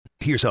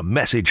Here's a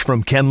message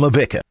from Ken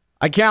Lavicka.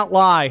 I can't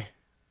lie.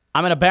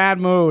 I'm in a bad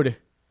mood.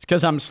 It's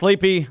because I'm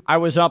sleepy. I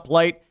was up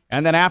late.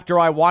 And then after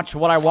I watched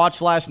what I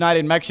watched last night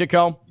in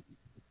Mexico,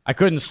 I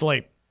couldn't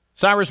sleep.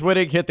 Cyrus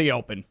Wittig hit the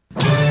open.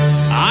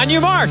 On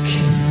your mark.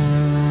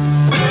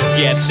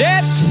 Get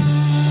set.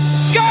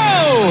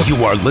 Go!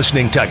 You are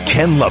listening to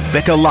Ken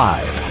Lavicka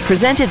Live.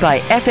 Presented by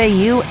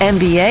FAU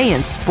MBA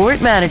and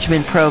Sport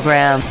Management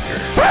Program. Turn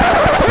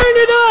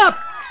it up!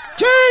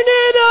 Turn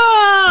it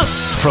up!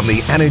 From the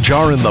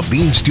Anajar and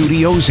Levine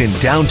Studios in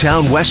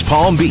downtown West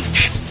Palm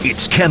Beach,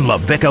 it's Ken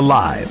Lavicka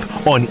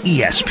Live on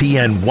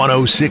ESPN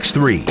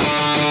 106.3.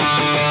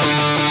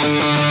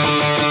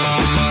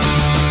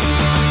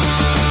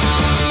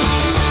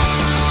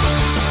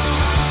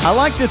 I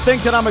like to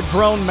think that I'm a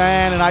grown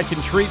man and I can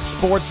treat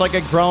sports like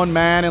a grown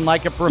man and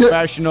like a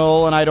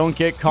professional and I don't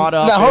get caught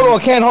up. Now, hold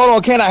on,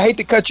 Ken. I hate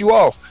to cut you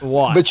off.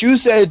 What? But you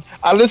said,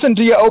 I listened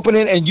to your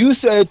opening and you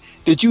said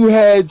that you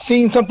had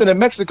seen something in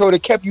Mexico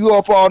that kept you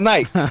up all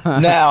night.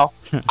 Now,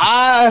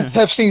 I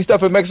have seen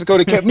stuff in Mexico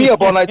that kept me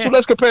up all night too.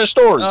 Let's compare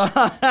stories.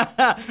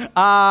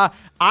 I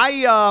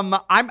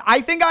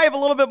think I have a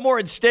little bit more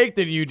at stake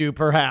than you do,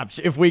 perhaps,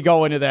 if we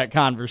go into that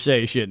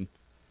conversation.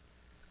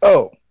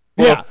 Oh.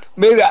 Well, yeah.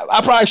 Maybe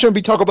I probably shouldn't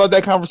be talking about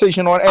that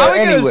conversation on air anyway.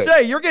 I was going to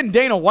say, you're getting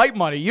Dana White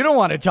money. You don't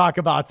want to talk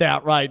about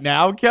that right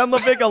now. Ken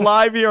Lavicka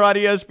Live here on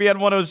ESPN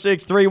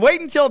 106.3.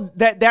 Wait until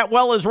that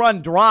well is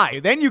run dry.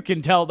 Then you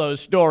can tell those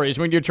stories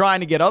when you're trying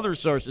to get other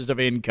sources of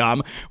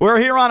income. We're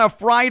here on a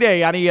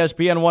Friday on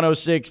ESPN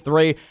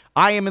 106.3.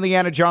 I am in the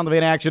Anna John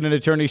Levine Action and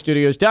Attorney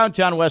Studios,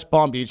 downtown West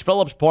Palm Beach,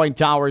 Phillips Point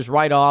Towers,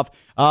 right off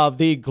of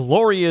the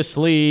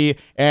gloriously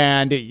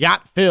and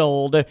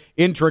yacht-filled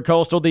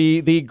Intracoastal,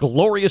 the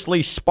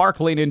gloriously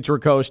sparkling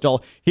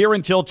Intracoastal. Here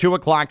until 2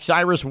 o'clock,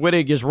 Cyrus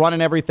Wittig is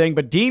running everything,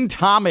 but Dean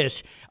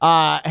Thomas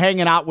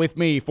hanging out with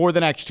me for the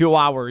next 2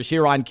 hours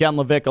here on Ken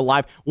Lavicka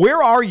Live.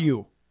 Where are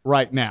you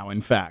right now,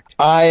 in fact?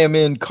 I am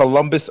in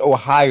Columbus,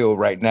 Ohio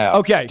right now.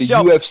 Okay, the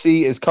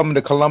UFC is coming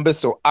to Columbus,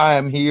 so I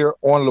am here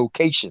on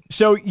location.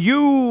 So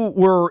you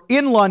were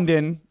in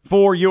London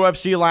for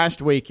UFC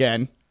last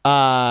weekend,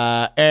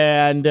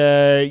 and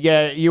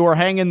you were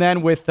hanging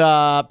then with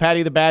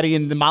Patty the Batty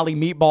and the Molly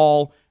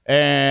Meatball,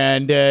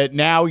 and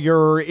now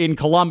you're in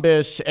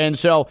Columbus, and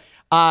so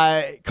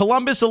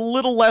Columbus a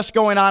little less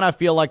going on, I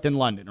feel like, than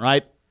London,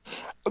 right?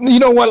 You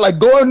know what, like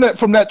going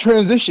from that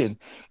transition,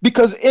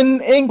 because in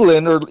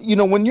England, or, you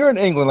know, when you're in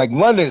England, like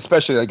London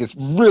especially, like it's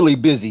really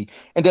busy.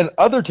 And then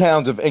other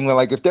towns of England,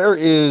 like if there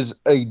is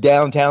a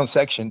downtown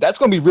section, that's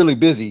going to be really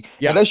busy.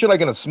 Yeah. Unless you're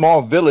like in a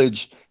small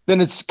village,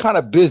 then it's kind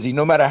of busy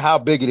no matter how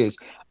big it is.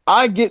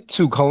 I get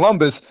to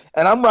Columbus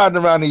and I'm riding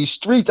around these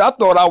streets. I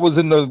thought I was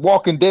in the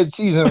Walking Dead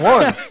season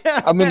 1.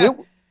 I mean,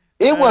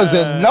 it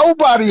wasn't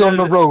nobody on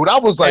the road. I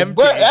was like, empty.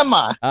 Where am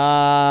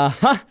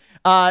I?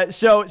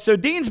 So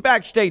Dean's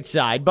back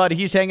stateside, but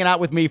he's hanging out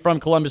with me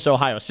from Columbus,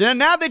 Ohio. So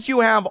now that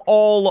you have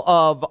all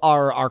of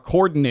our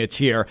coordinates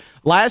here,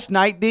 last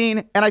night,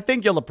 Dean, and I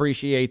think you'll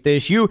appreciate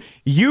this,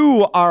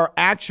 you are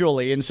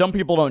actually, and some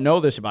people don't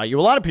know this about you,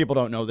 a lot of people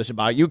don't know this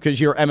about you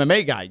because you're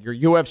MMA guy, you're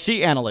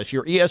UFC analyst,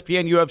 you're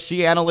ESPN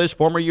UFC analyst,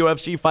 former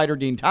UFC fighter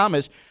Dean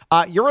Thomas.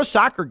 You're a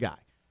soccer guy.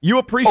 You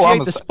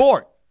appreciate the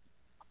sport.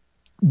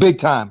 Big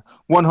time,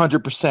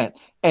 100%.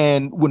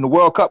 And when the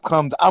World Cup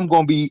comes, I'm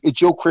going to be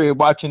at your crib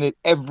watching it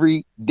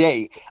every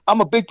day.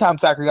 I'm a big-time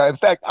soccer guy. In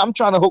fact, I'm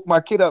trying to hook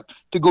my kid up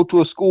to go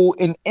to a school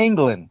in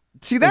England.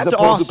 See, that's as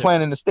opposed awesome. to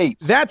playing in the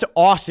States. That's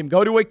awesome.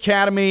 Go to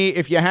academy.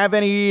 If you have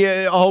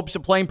any hopes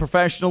of playing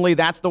professionally,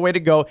 that's the way to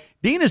go.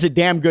 Dean is a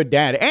damn good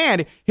dad.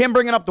 And him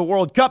bringing up the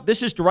World Cup,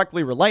 this is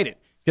directly related.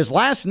 Because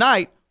last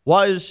night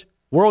was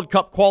World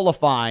Cup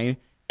qualifying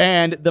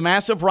and the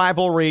massive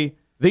rivalry,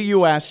 the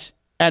U.S.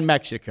 and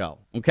Mexico.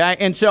 Okay?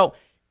 And so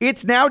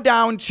it's now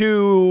down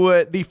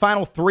to the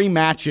final 3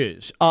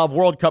 matches of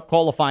World Cup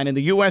qualifying, and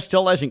the U.S.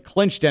 still hasn't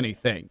clinched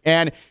anything.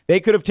 And they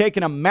could have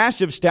taken a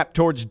massive step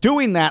towards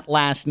doing that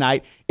last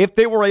night if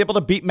they were able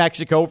to beat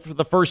Mexico for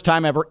the first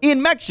time ever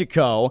in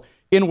Mexico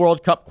in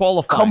World Cup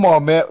qualifying. Come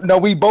on, man. No,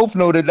 we both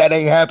know that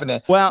ain't happening.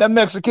 Well, that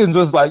Mexicans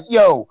was like,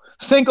 yo,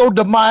 Cinco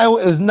de Mayo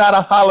is not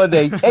a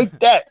holiday. Take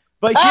that.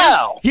 But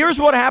here's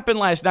what happened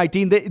last night,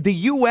 Dean. The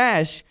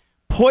U.S.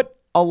 put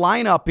a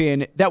lineup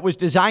in that was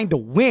designed to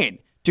win,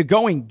 to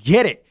go and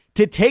get it,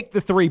 to take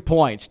the 3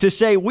 points, to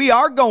say we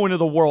are going to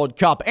the World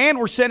Cup, and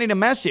we're sending a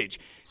message.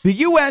 The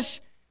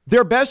U.S.,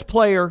 their best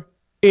player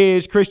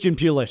is Christian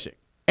Pulisic.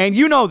 And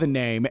you know the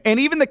name, and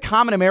even the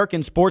common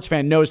American sports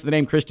fan knows the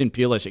name Christian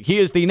Pulisic. He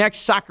is the next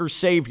soccer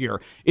savior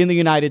in the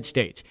United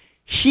States.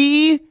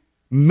 He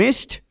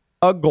missed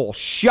a goal,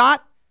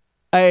 shot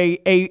a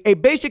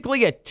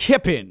basically a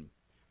tip-in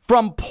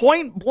from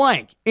point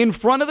blank in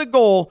front of the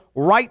goal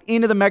right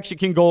into the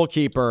Mexican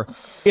goalkeeper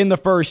in the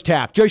first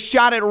half. Just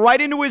shot it right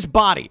into his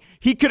body.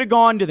 He could have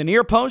gone to the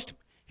near post.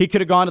 He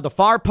could have gone to the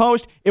far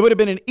post. It would have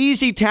been an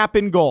easy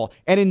tap-in goal.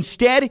 And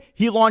instead,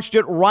 he launched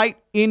it right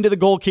into the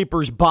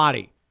goalkeeper's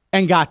body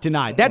and got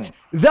denied. That's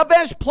the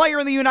best player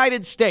in the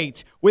United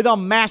States with a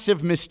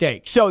massive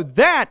mistake. So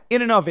that,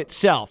 in and of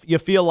itself, you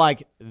feel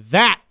like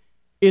that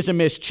is a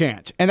missed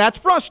chance, and that's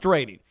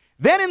frustrating.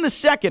 Then in the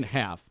second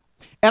half,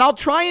 and I'll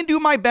try and do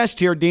my best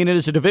here, Dean,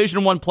 as a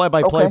Division I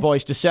play-by-play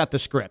voice to set the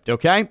script,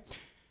 okay?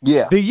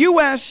 Yeah. The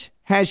U.S.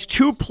 has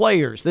 2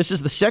 players. This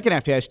is the second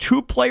half. It has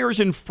 2 players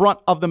in front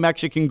of the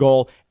Mexican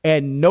goal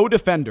and no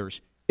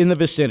defenders in the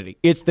vicinity.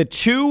 It's the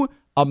 2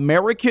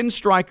 American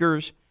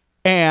strikers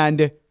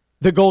and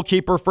the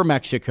goalkeeper for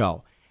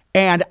Mexico.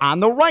 And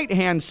on the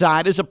right-hand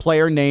side is a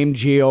player named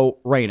Gio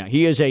Reyna.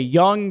 He is a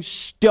young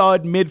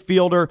stud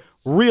midfielder,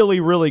 really,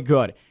 really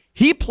good.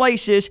 He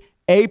places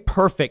a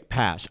perfect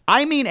pass.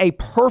 I mean a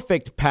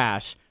perfect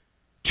pass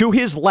to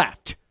his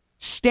left.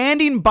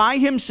 Standing by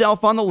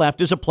himself on the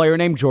left is a player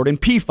named Jordan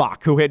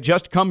Pifak, who had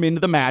just come into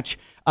the match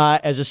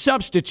as a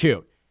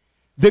substitute.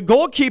 The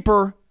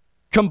goalkeeper,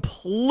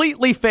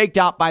 completely faked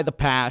out by the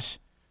pass,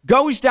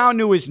 goes down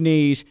to his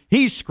knees.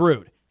 He's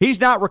screwed.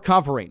 He's not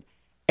recovering.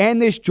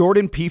 And this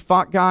Jordan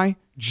Pifak guy,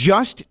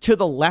 just to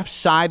the left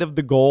side of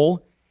the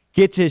goal,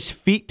 gets his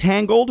feet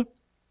tangled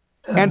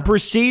and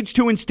proceeds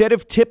to, instead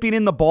of tipping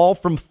in the ball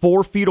from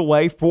 4 feet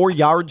away, 4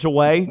 yards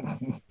away,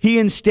 he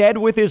instead,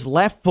 with his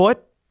left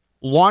foot,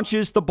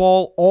 launches the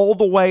ball all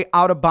the way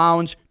out of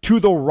bounds to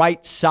the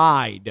right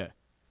side.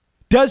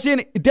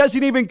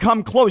 Doesn't even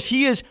come close.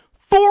 He is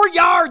 4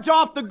 yards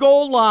off the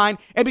goal line,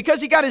 and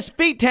because he got his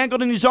feet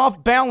tangled and he's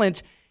off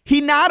balance,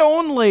 he not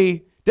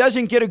only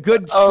doesn't get a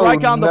good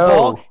strike on the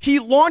ball, he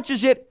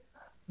launches it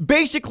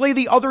basically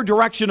the other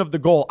direction of the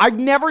goal. I've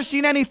never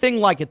seen anything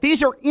like it.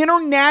 These are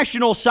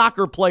international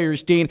soccer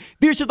players, Dean.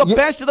 These are the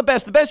best of the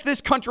best this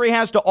country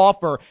has to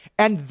offer,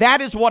 and that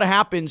is what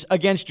happens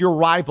against your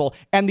rival.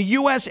 And the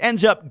U.S.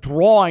 ends up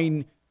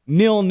drawing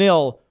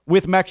 0-0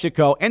 with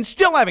Mexico and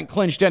still haven't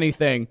clinched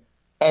anything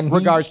in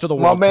regards to the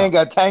World Cup. My man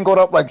got tangled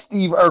up like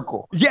Steve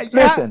Urkel. Yeah,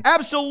 listen.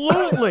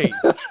 Absolutely.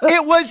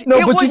 It was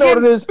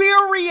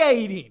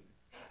infuriating.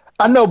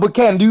 I know, but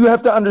Ken, do you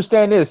have to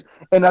understand this?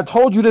 And I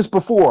told you this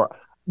before.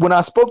 When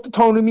I spoke to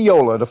Tony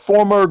Miola, the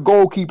former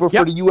goalkeeper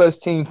for the U.S.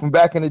 team from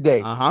back in the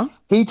day,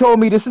 he told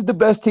me this is the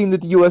best team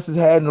that the U.S. has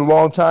had in a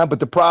long time, but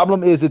the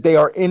problem is that they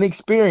are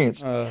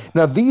inexperienced.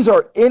 Now, these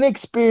are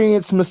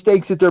inexperienced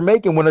mistakes that they're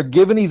making when they're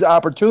given these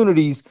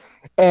opportunities,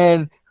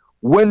 and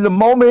when the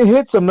moment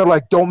hits them, they're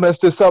like, don't mess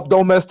this up,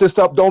 don't mess this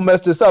up, don't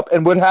mess this up.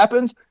 And what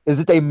happens is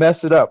that they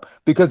mess it up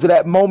because of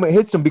that moment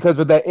hits them because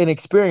of that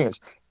inexperience.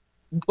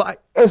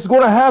 It's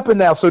going to happen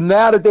now. So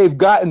now that they've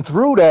gotten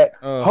through that,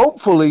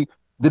 hopefully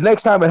the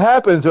next time it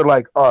happens, they're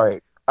like, all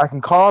right, I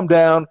can calm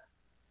down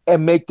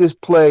and make this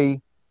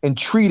play and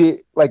treat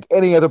it like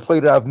any other play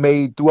that I've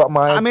made throughout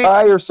my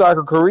entire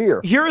soccer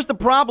career. Here's the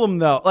problem,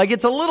 though. Like,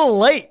 it's a little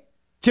late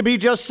to be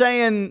just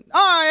saying,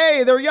 oh,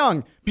 hey, they're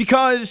young,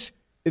 because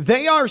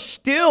they are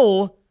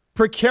still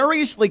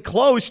precariously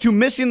close to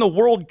missing the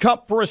World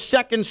Cup for a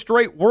second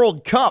straight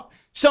World Cup,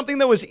 something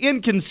that was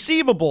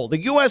inconceivable.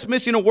 The U.S.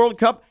 missing a World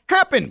Cup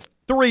happened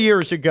 3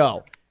 years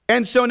ago.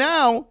 And so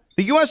now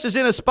the U.S. is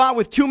in a spot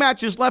with 2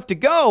 matches left to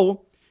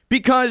go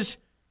because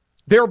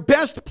their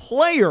best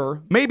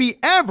player, maybe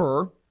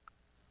ever,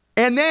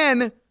 and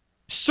then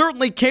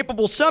certainly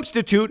capable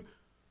substitute,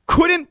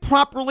 couldn't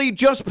properly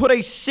just put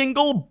a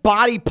single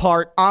body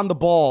part on the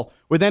ball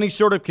with any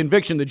sort of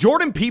conviction. The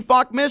Jordan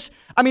Pifak miss,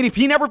 I mean, if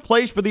he never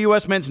plays for the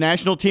U.S. men's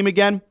national team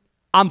again,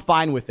 I'm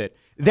fine with it.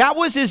 That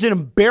was as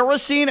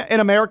embarrassing an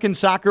American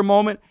soccer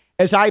moment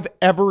as I've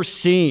ever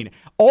seen.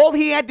 All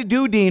he had to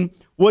do, Dean,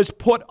 was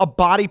put a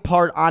body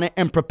part on it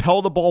and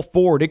propel the ball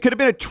forward. It could have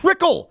been a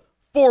trickle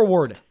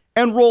forward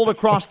and rolled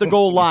across the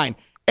goal line,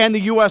 and the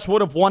U.S.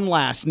 would have won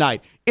last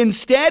night.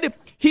 Instead,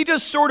 he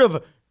just sort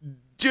of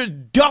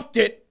just duffed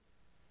it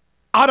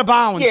out of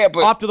bounds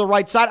off to the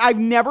right side. I've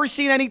never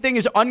seen anything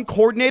as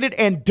uncoordinated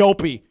and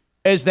dopey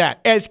as that,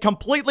 as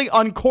completely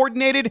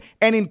uncoordinated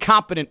and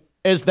incompetent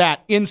as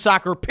that in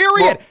soccer,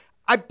 period.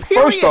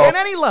 Period, at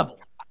any level.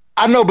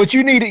 I know, but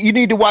you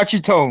need to watch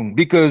your tone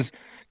because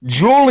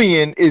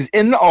Julian is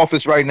in the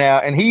office right now,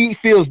 and he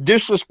feels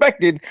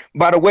disrespected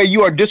by the way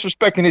you are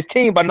disrespecting his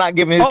team by not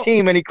giving his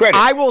team any credit.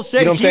 I will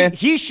say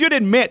he should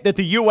admit that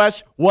the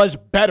U.S. was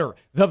better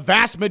the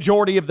vast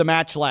majority of the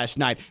match last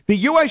night. The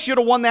U.S. should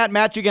have won that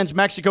match against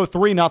Mexico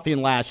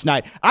 3-0 last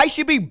night. I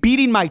should be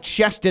beating my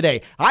chest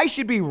today. I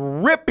should be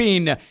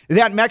ripping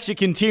that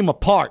Mexican team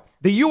apart.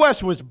 The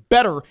U.S. was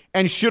better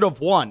and should have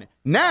won.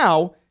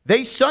 Now,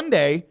 they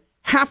Sunday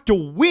have to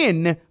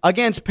win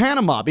against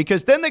Panama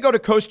because then they go to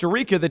Costa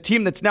Rica, the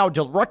team that's now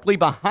directly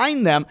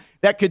behind them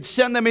that could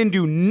send them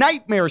into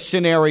nightmare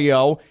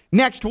scenario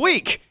next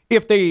week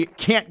if they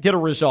can't get a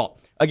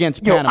result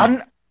against Panama.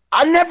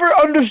 I never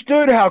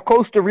understood how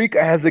Costa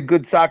Rica has a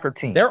good soccer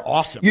team. They're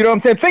awesome. You know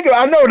what I'm saying?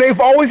 I know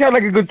they've always had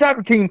like a good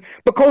soccer team,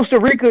 but Costa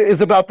Rica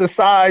is about the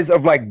size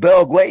of like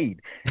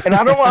Belgrade. And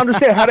I don't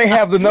understand how they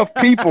have enough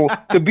people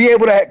to be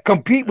able to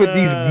compete with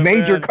these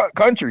major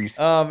countries.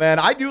 Oh, man.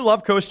 I do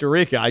love Costa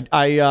Rica.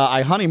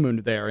 I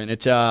honeymooned there, and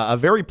it's a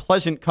very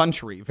pleasant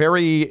country,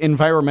 very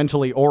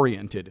environmentally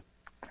oriented.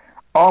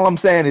 All I'm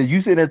saying is you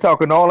sitting there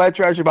talking all that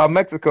trash about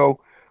Mexico,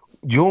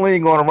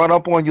 Julian going to run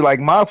up on you like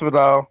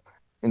Masvidal.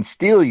 and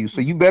steal you.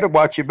 So you better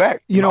watch your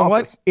back. You know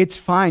what? It's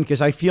fine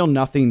because I feel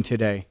nothing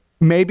today.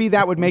 Maybe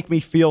that would make me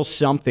feel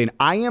something.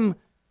 I am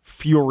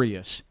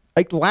furious.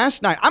 Like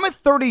last night, I'm a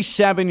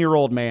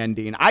 37-year-old man,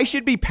 Dean. I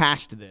should be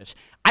past this.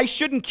 I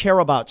shouldn't care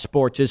about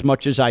sports as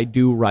much as I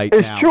do right now.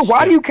 It's true.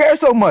 Why do you care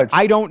so much?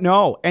 I don't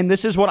know. And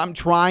this is what I'm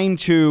trying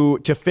to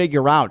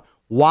figure out.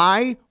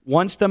 Why,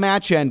 once the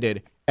match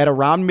ended at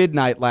around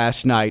midnight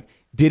last night,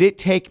 did it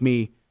take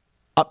me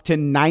up to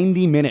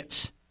 90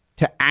 minutes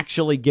to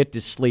actually get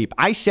to sleep?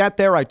 I sat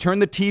there. I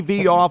turned the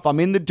TV off.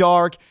 I'm in the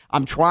dark.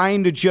 I'm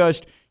trying to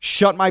just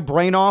shut my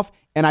brain off.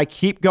 And I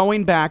keep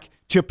going back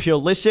to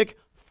Pulisic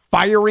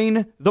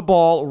firing the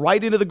ball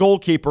right into the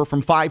goalkeeper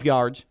from 5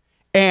 yards,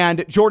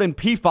 and Jordan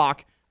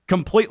Pifak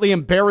completely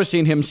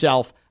embarrassing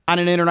himself on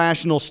an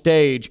international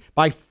stage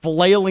by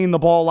flailing the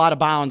ball out of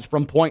bounds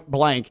from point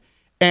blank.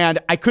 And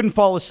I couldn't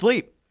fall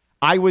asleep.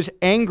 I was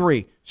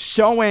angry,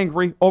 so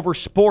angry over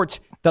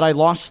sports that I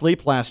lost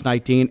sleep last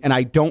night, Dean, and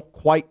I don't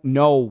quite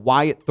know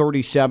why at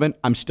 37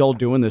 I'm still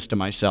doing this to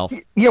myself.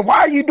 Yeah, why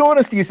are you doing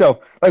this to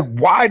yourself? Like,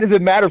 why does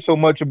it matter so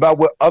much about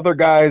what other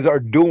guys are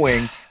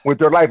doing with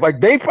their life?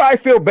 Like, they probably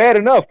feel bad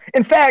enough.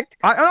 In fact,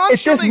 at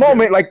this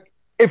moment, like,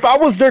 if I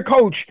was their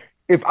coach,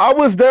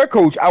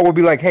 I would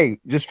be like, hey,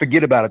 just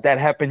forget about it. That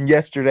happened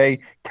yesterday.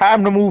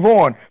 Time to move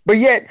on. But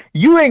yet,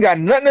 you ain't got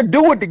nothing to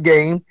do with the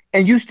game,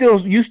 and you still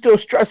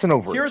stressing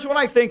over it. Here's what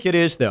I think it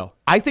is, though.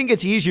 I think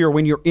it's easier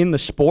when you're in the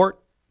sport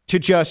to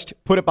just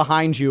put it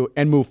behind you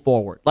and move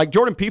forward. Like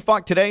Jordan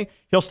Pifak today,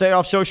 he'll stay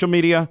off social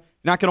media,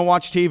 not going to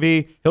watch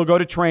TV, he'll go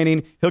to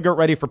training, he'll get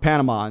ready for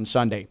Panama on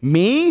Sunday.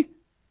 Me,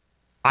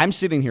 I'm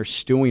sitting here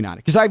stewing on it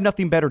because I have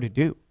nothing better to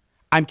do.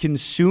 I'm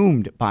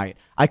consumed by it.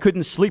 I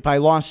couldn't sleep. I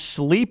lost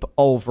sleep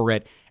over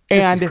it.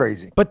 This is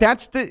crazy. But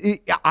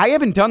I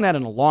haven't done that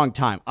in a long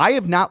time. I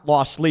have not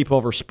lost sleep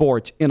over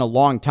sports in a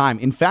long time.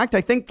 In fact, I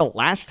think the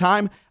last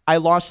time I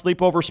lost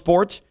sleep over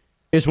sports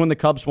is when the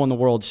Cubs won the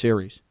World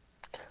Series.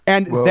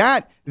 And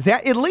that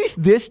at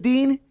least this,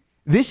 Dean,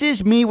 this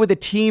is me with a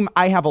team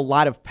I have a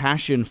lot of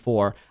passion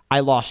for. I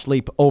lost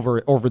sleep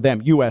over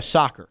them, U.S.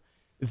 Soccer.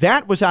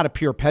 That was out of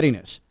pure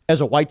pettiness as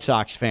a White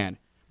Sox fan.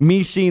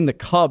 Me seeing the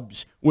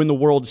Cubs win the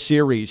World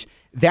Series,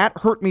 that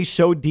hurt me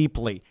so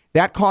deeply.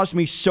 That caused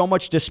me so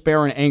much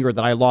despair and anger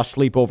that I lost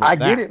sleep over that. I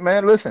get it,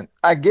 man. Listen,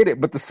 I get it.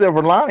 But the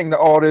silver lining to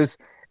all this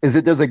is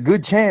that there's a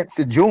good chance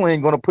that Julian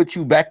going to put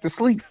you back to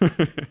sleep.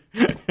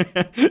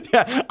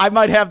 Yeah, I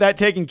might have that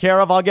taken care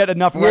of. I'll get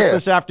enough rest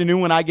this afternoon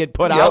when I get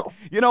put out.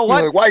 You know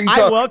what? Like, why you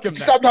I welcome that.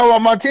 Stop talking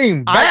about my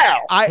team.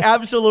 I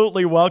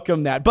absolutely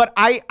welcome that. But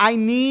I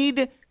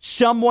need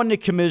someone to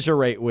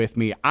commiserate with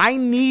me. I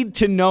need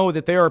to know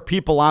that there are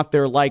people out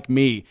there like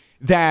me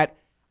that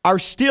are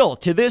still,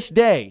 to this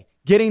day,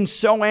 getting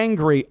so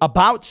angry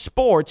about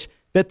sports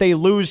that they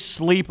lose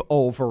sleep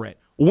over it.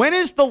 When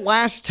is the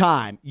last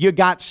time you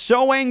got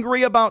so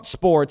angry about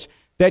sports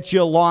that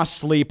you lost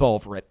sleep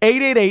over it?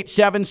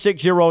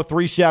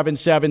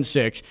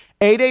 888-760-3776.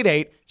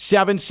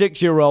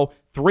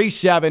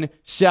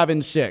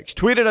 888-760-3776.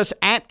 Tweet at us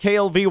at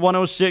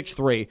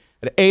KLV1063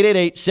 at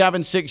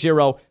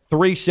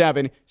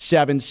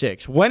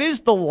 888-760-3776. When is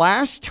the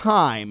last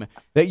time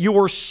that you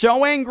were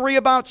so angry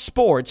about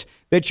sports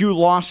that you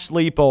lost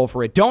sleep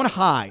over it? Don't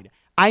hide.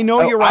 I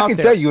know you're out there. I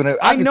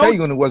can tell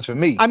you when it was for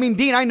me. I mean,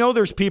 Dean, I know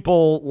there's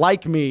people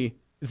like me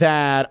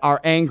that are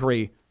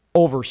angry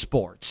over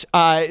sports.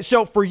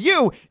 So for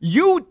you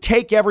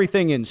take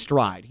everything in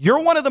stride. You're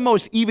one of the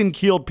most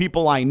even-keeled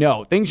people I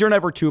know. Things are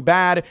never too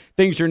bad.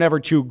 Things are never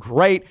too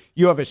great.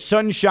 You have a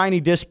sunshiny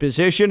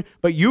disposition,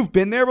 but you've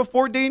been there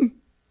before, Dean?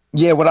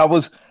 Yeah,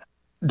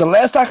 the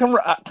last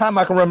time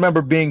I can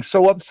remember being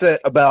so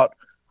upset about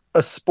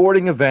a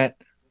sporting event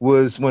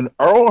was when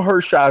Earl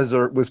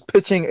Hershiser was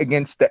pitching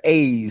against the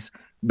A's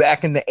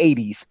back in the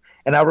 80s.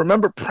 And I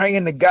remember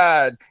praying to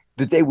God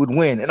that they would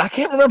win. And I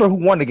can't remember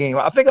who won the game.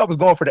 I think I was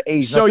going for the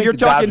A's. So you're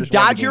talking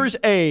Dodgers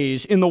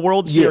A's in the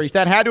World Series.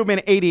 That had to have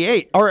been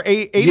 88 or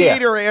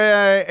 88 or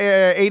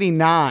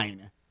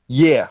 89.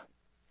 Yeah.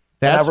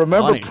 And I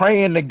remember funny.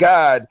 praying to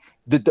God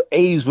that the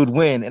A's would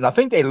win. And I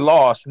think they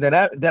lost. And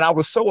then I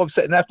was so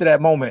upset. And after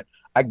that moment,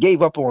 I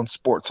gave up on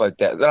sports like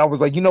that. And I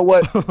was like, you know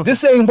what?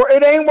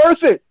 It ain't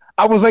worth it.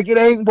 I was like, it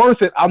ain't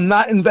worth it. I'm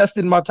not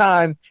investing my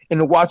time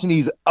into watching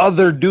these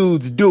other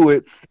dudes do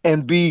it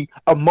and be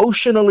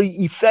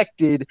emotionally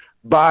affected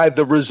by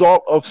the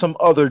result of some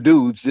other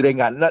dudes that ain't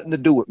got nothing to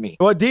do with me.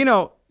 Well,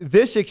 Dino,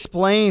 this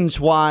explains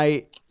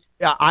why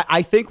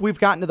I think we've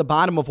gotten to the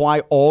bottom of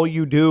why all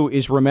you do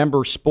is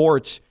remember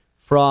sports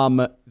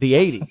from the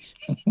 80s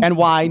and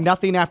why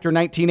nothing after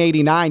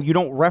 1989, you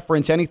don't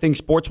reference anything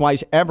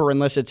sports-wise ever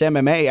unless it's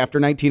MMA after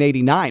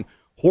 1989.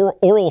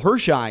 Oral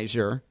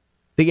Hershiser,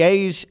 the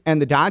A's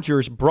and the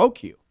Dodgers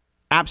broke you.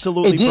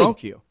 Absolutely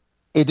broke you.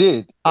 It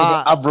did.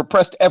 I've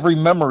repressed every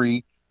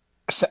memory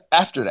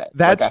after that.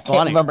 That's I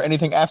can't remember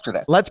anything after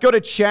that. Let's go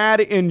to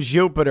Chad in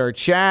Jupiter.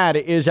 Chad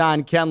is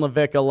on Ken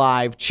Lavicka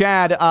Live.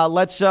 Chad,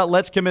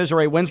 let's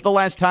commiserate. When's the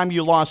last time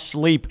you lost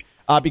sleep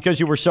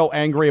because you were so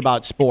angry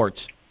about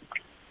sports?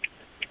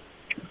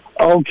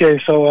 Okay,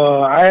 so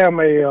I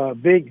am a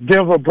big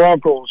Denver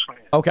Broncos fan.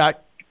 Okay.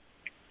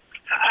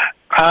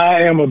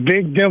 I am a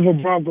big Denver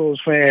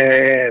Broncos fan,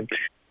 and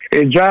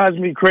it drives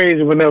me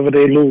crazy whenever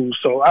they lose.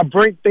 So I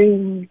break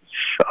things.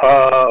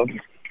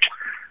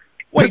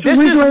 Wait, this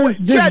is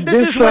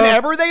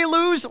whenever they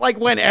lose? Like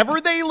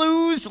whenever they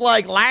lose?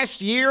 Like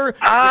last year?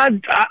 I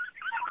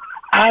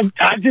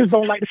just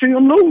don't like to see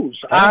them lose.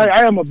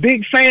 I am a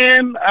big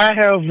fan.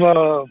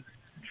 I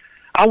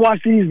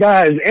watch these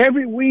guys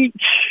every week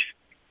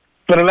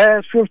for the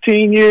last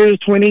 15 years,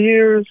 20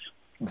 years.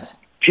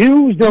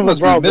 Huge Denver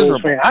Broncos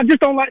fan. I just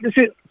don't like to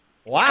see.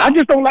 Wow. I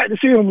just don't like to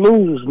see them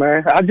lose,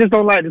 man. I just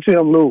don't like to see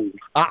them lose.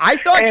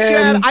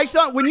 Chad,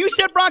 when you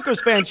said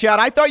Broncos fan, Chad,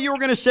 I thought you were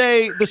going to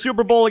say the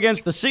Super Bowl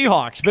against the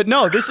Seahawks. But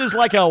no, this is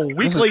like a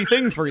weekly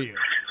thing for you.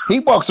 He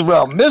walks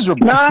around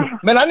miserable. Nah.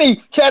 Man, I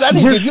need to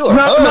give you a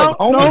hug,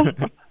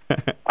 homie.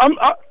 No.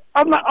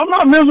 I'm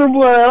not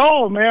miserable at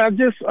all, man. I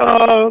just,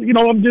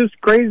 I'm just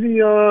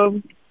crazy.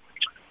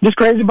 Just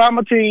crazy about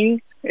my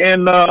team,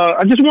 and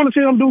I just want to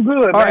see them do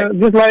good, man. Right.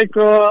 Just like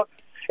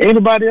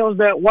anybody else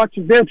that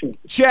watches their team.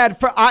 Chad,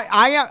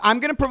 I'm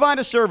going to provide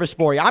a service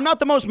for you. I'm not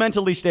the most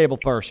mentally stable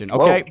person,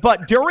 okay? Whoa.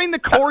 But during the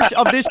course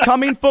of this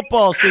coming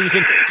football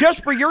season,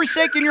 just for your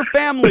sake and your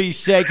family's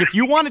sake, if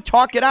you want to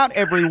talk it out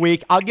every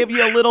week, I'll give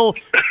you a little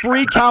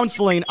free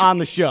counseling on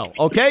the show,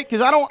 okay? Because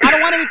I don't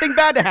want anything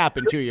bad to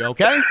happen to you,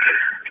 okay?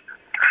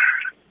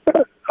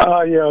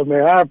 Oh, yeah,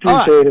 man. I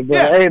appreciate it,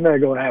 but ain't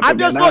nothing going to happen. I'm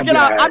just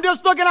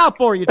looking out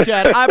for you,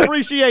 Chad. I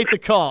appreciate the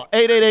call.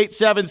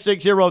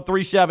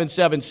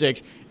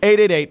 888-760-3776.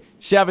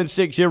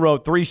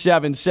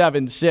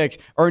 888-760-3776.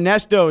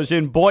 Ernesto's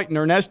in Boynton.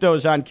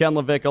 Ernesto's on Ken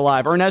Lavicka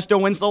Live. Ernesto,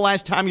 when's the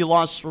last time you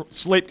lost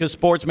sleep because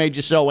sports made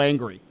you so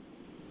angry?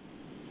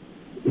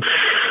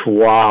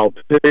 Wow.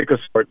 Pick a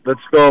sport.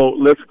 Let's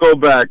go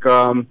back.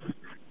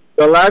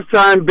 The last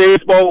time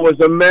baseball was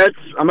the Mets.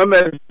 I'm a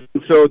Mets.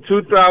 So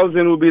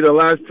 2000 would be the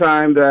last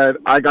time that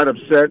I got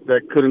upset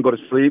that couldn't go to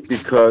sleep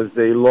because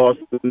they lost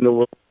in the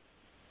World.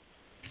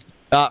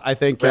 I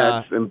think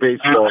in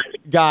baseball.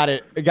 Got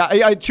it.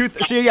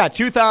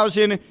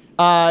 2000.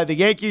 The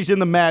Yankees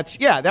and the Mets.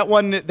 Yeah, that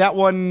one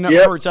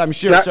hurts. I'm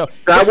sure.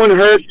 That one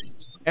hurt.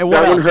 And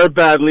that one hurt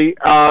badly.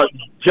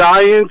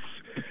 Giants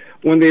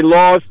when they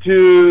lost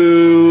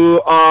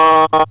to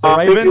I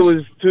think it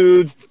was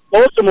to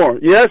Baltimore.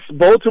 Yes,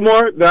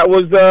 Baltimore. That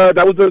was a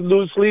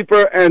loose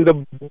sleeper, and the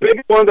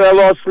big one that I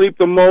lost sleep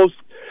the most.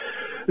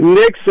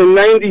 Knicks in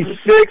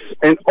 '96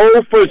 and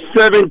 0 for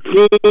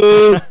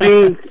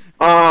 17.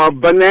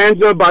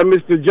 Bonanza by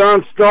Mr.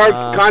 John Stark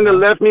kind of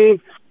left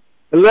me.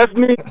 Let's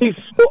not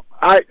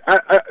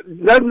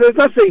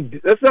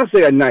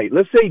say a night.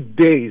 Let's say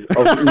days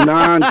of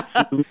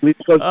non-sleep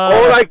because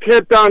all I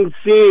kept on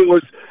seeing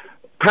was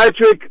Pat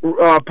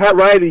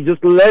Riley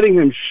just letting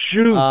him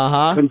shoot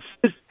consistently.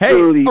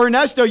 Hey,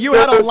 Ernesto, you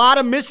had a lot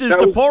of misses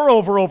to pour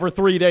over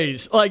 3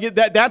 days. Like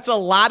that's a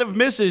lot of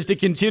misses to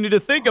continue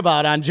to think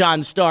about on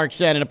John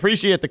Stark's end. And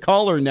appreciate the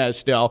call,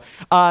 Ernesto.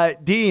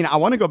 Dean, I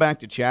want to go back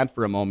to Chad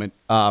for a moment.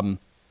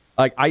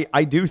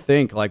 I do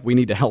think we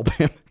need to help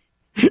him.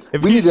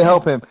 We need to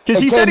help him because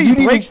he said he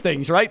breaks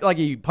things, right? Like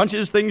he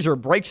punches things or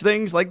breaks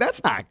things. Like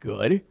that's not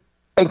good.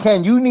 And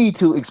Ken, you need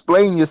to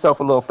explain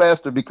yourself a little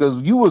faster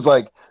because you was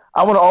like,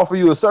 I want to offer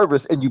you a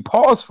service, and you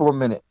paused for a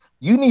minute.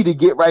 You need to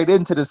get right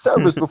into the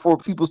service before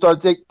people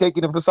start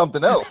taking it for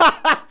something else. No,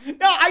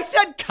 I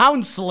said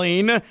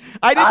counseling.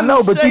 I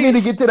know, but you need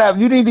to get to that.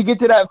 You need to get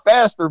to that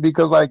faster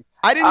because, I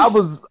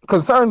was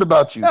concerned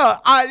about you.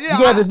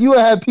 You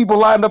had people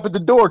lined up at the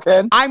door,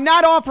 Ken. I'm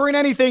not offering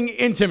anything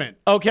intimate,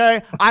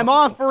 okay? I'm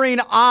offering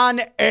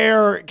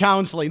on-air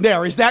counseling.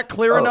 Is that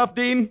clear enough,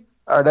 Dean?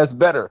 All right, that's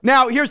better.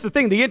 Now, here's the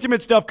thing. The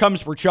intimate stuff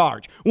comes for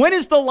charge. When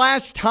is the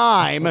last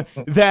time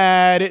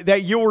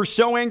that you were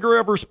so angry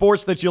over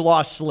sports that you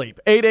lost sleep?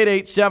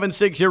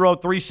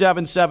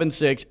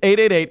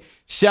 888-760-3776.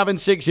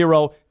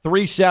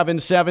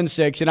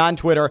 888-760-3776. And on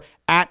Twitter,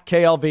 at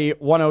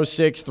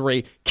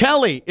KLV1063.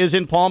 Kelly is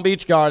in Palm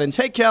Beach Gardens.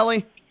 Hey,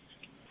 Kelly.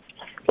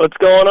 What's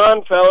going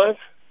on, fellas?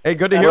 Hey,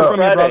 good to hear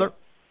from you, brother.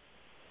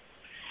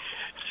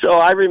 So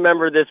I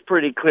remember this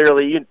pretty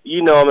clearly.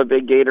 You know I'm a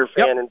big Gator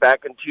fan, and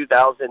back in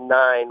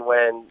 2009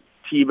 when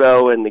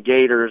Tebow and the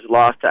Gators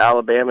lost to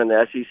Alabama in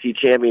the SEC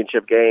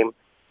championship game,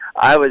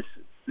 I was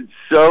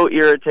so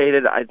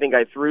irritated. I think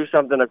I threw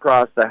something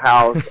across the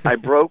house. I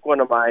broke one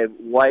of my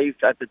wife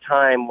at the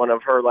time, one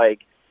of her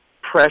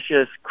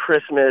precious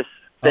Christmas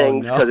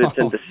things because it's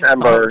in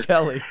December.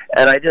 Kelly.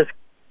 And I just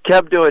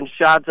kept doing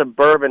shots of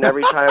bourbon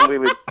every time we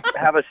would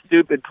have a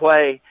stupid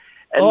play.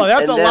 And,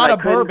 that's a lot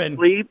of bourbon.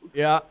 Sleep.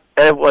 Yeah.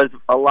 It was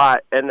a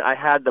lot, and I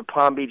had the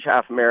Palm Beach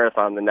half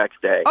marathon the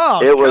next day. Oh,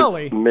 it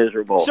Kelly. was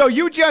miserable. So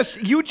you just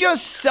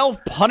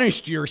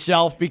self-punished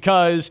yourself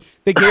because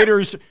the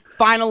Gators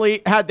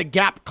finally had the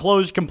gap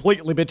closed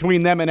completely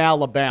between them and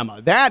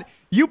Alabama. That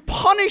you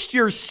punished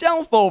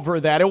yourself over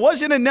that. It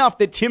wasn't enough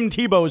that Tim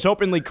Tebow was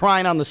openly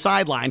crying on the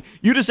sideline.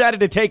 You decided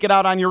to take it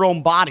out on your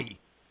own body.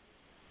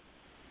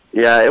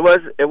 Yeah, it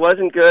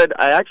wasn't good.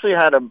 I actually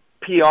had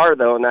PR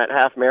though in that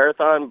half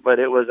marathon, but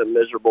it was a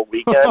miserable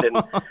weekend.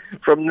 And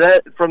from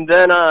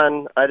then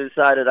on, I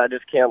decided I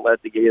just can't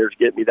let the Gators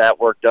get me that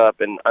worked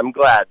up, and I'm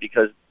glad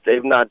because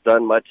they've not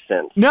done much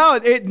since. No,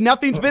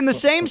 nothing's been the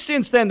same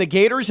since then. The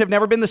Gators have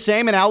never been the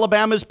same, and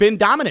Alabama's been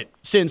dominant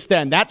since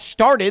then. That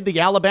started the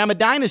Alabama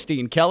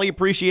dynasty, and Kelly,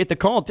 appreciate the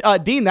call.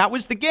 Dean, that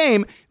was the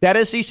game,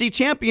 that SEC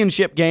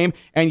championship game,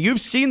 and you've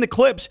seen the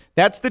clips.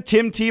 That's the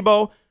Tim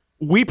Tebow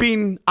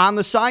weeping on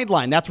the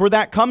sideline. That's where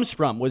that comes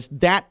from, was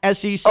that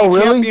SEC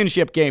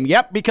championship game.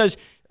 Yep, because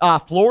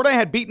Florida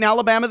had beaten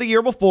Alabama the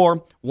year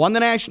before, won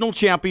the national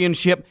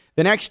championship.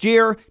 The next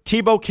year,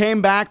 Tebow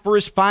came back for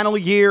his final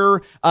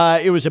year.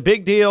 It was a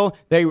big deal.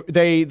 They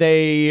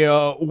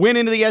went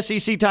into the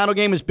SEC title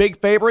game as big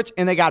favorites,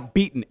 and they got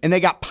beaten, and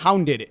they got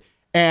pounded.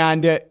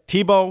 And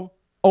Tebow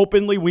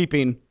openly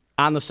weeping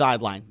on the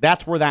sideline.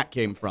 That's where that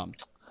came from.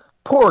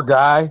 Poor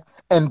guy.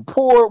 And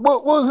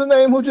what was the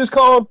name who just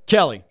called?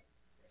 Kelly.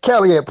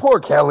 Yeah,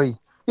 poor Kelly.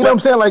 You know what I'm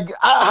saying? Like,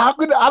 I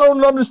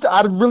don't understand.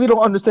 I really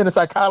don't understand the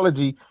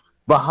psychology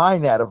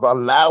behind that of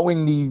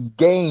allowing these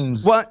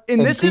games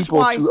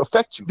to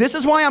affect you. This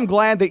is why I'm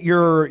glad that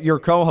you're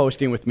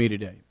co-hosting with me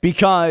today,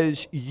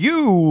 because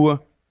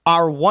you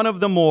are you're one of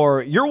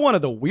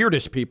the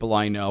weirdest people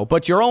I know,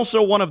 but you're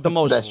also one of the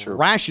most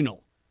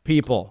rational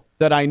people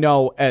that I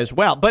know as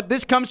well. But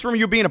this comes from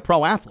you being a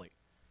pro athlete.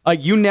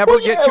 You never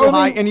get too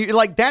high, and you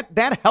like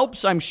that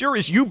helps, I'm sure,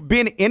 as you've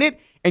been in it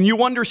and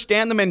you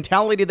understand the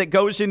mentality that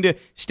goes into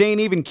staying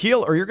even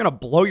keel, or you're going to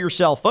blow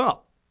yourself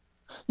up.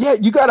 Yeah,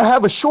 you got to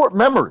have a short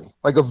memory,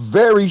 like a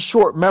very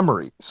short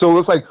memory. So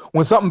it's like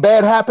when something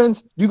bad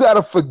happens, you got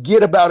to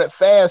forget about it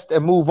fast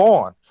and move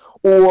on.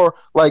 Or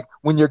like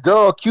when your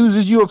girl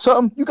accuses you of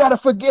something, you got to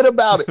forget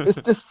about it.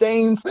 It's the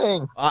same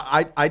thing.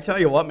 I tell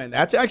you what, man,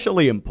 that's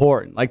actually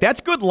important. Like, that's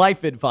good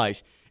life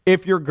advice.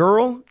 If your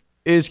girl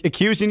is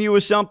accusing you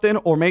of something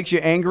or makes you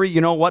angry,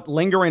 you know what?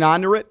 Lingering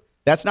onto it,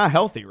 that's not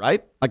healthy,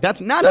 right? Like,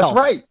 that's not healthy.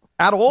 That's right.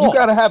 At all. You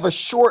got to have a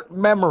short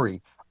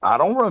memory. I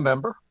don't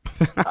remember.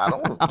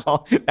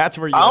 That's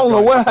where you. I don't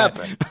know what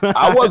happened.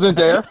 I wasn't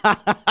there.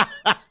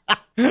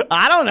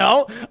 I don't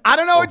know. I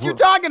don't know what you're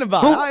talking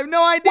about. I have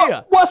no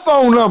idea. What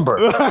phone number?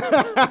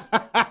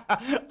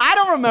 I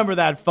don't remember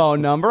that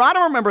phone number. I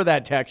don't remember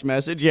that text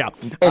message. Yeah.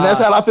 And that's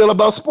how I feel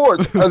about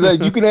sports.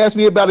 You can ask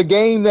me about a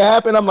game that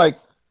happened. I'm like,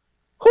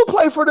 who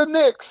played for the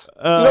Knicks?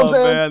 You know what I'm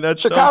saying? Man,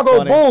 that's Chicago so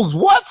funny. Bulls.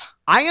 What?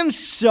 I am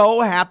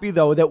so happy,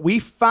 though, that we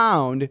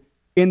found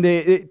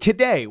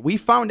today we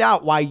found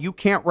out why you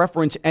can't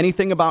reference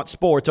anything about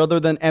sports other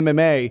than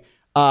MMA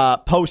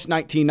post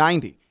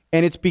 1990,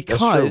 and it's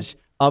because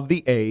of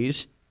the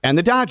A's and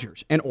the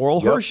Dodgers and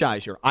Oral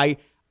Hershiser. I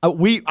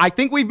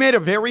think we've made a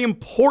very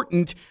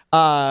important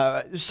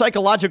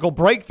psychological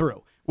breakthrough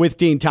with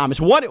Dean Thomas.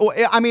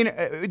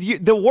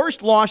 The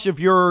worst loss of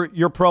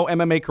your pro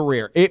MMA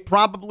career, it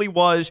probably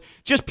was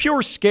just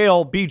pure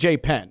scale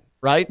BJ Penn,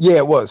 right? Yeah,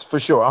 it was, for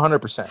sure,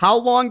 100%. How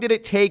long did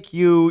it take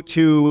you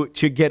to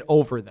get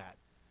over that?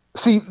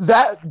 See,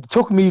 that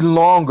took me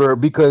longer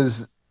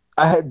because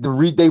I had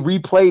to they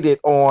replayed it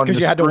on the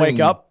Because you had screen. to wake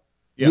up?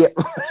 Yep.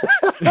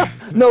 Yeah.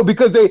 No,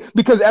 because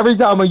every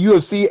time a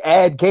UFC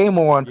ad came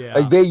on,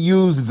 like they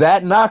used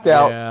that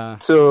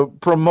knockout to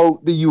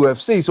promote the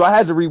UFC. So I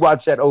had to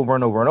rewatch that over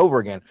and over and over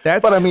again.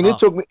 But I mean,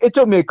 tough. it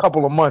took me a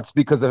couple of months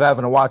because of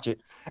having to watch it.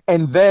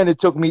 And then it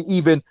took me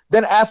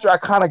then after I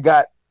kind of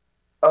got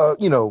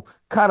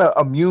kind of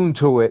immune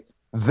to it,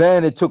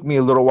 then it took me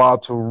a little while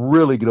to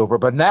really get over it.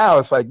 But now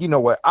it's like, you know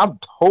what?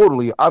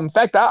 In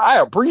fact, I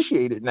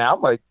appreciate it now.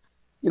 I'm like,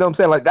 you know what I'm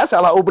saying? Like, that's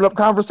how I open up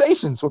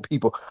conversations with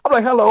people. I'm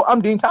like, hello, I'm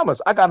Dean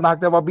Thomas. I got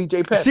knocked out by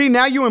BJ Penn. See,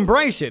 now you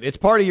embrace it. It's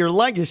part of your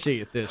legacy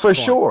at this point. For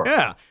sure.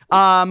 Yeah.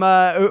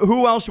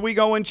 Who else are we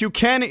going to?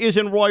 Ken is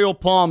in Royal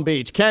Palm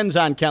Beach. Ken's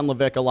on Ken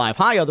Lavicka Live.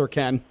 Hi, other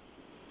Ken.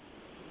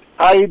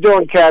 How you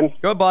doing, Ken?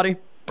 Good, buddy.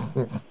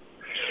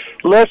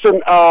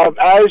 Listen,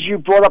 as you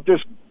brought up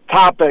this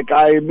topic,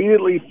 I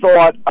immediately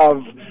thought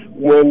of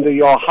when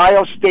the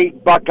Ohio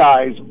State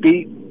Buckeyes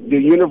beat the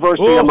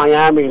University of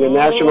Miami in the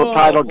national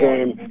title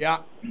game. Yeah.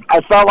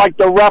 I felt like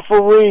the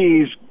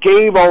referees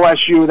gave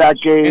OSU that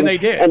game. And they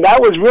did. And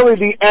that was really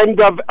the end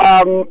of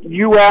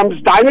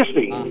UM's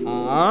dynasty.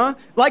 Uh-huh.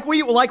 Like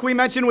we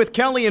mentioned with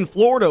Kelly in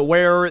Florida,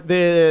 where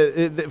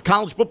the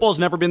college football's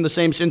never been the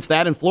same since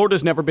that, and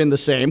Florida's never been the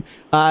same.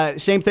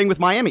 Same thing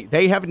with Miami.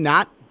 They have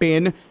not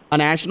been a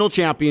national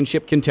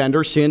championship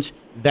contender since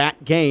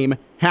that game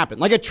happened.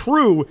 Like a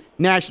true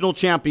national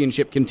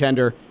championship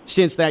contender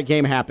since that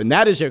game happened.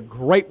 That is a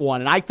great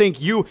one, and I think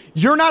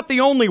you're not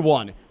the only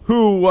one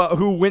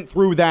who went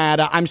through that.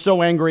 I'm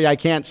so angry I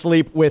can't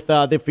sleep with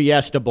the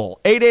Fiesta Bowl.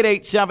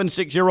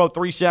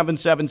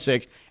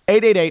 888-760-3776.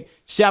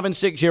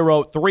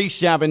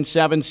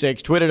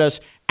 888-760-3776. Tweeted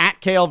us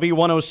at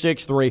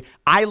KLV1063.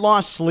 I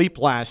lost sleep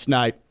last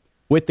night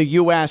with the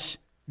U.S.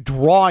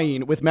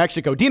 drawing with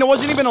Mexico. Dina,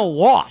 wasn't even a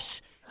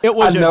loss. It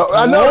was I know,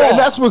 and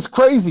that's what's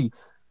crazy.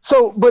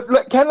 So, but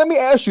Ken, let me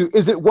ask you,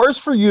 is it worse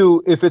for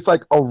you if it's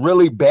like a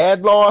really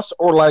bad loss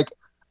or like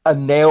a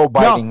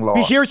nail-biting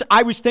loss.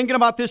 I was thinking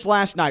about this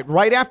last night,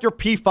 right after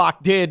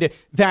PFOC did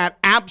that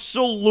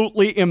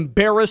absolutely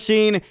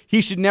embarrassing,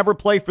 he should never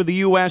play for the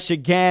U.S.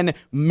 again,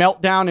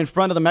 meltdown in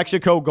front of the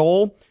Mexico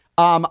goal.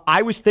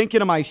 I was thinking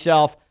to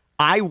myself,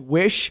 I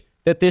wish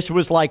that this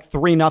was like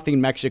 3-0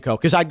 Mexico,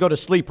 because I'd go to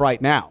sleep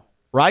right now,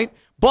 right?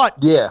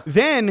 But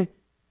then,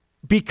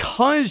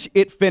 because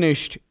it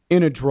finished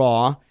in a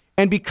draw,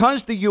 and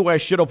because the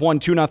U.S. should have won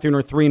 2-0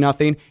 or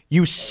 3-0,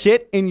 you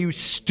sit and you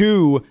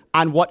stew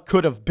on what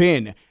could have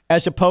been,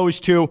 as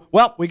opposed to,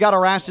 well, we got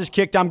our asses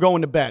kicked, I'm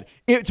going to bed.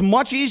 It's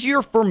much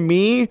easier for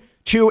me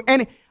to,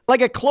 and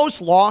like a close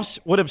loss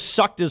would have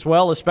sucked as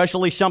well,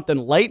 especially something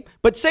late.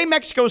 But say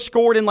Mexico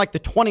scored in like the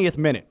 20th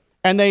minute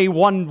and they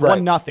won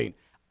 1-0.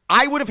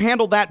 I would have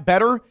handled that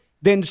better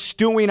than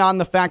stewing on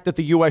the fact that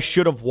the U.S.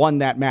 should have won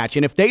that match.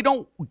 And if they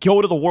don't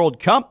go to the World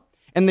Cup,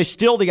 and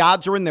the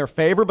odds are in their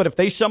favor, but if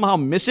they somehow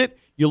miss it,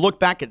 you look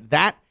back at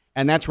that,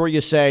 and that's where you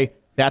say,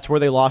 that's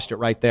where they lost it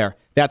right there.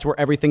 That's where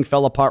everything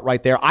fell apart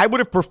right there. I would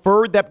have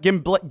preferred them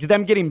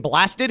getting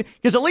blasted,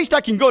 because at least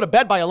I can go to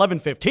bed by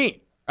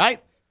 11:15,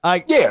 right?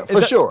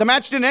 Sure. The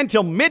match didn't end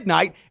until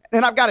midnight,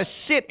 and I've got to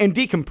sit and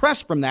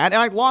decompress from that,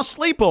 and I lost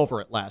sleep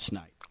over it last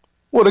night.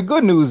 Well, the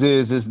good news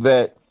is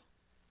that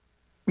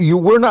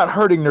we're not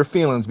hurting their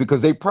feelings,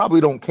 because they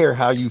probably don't care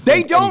how you think.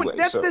 They don't. Anyway,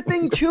 That's the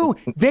thing, too.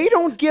 They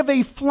don't give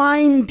a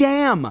flying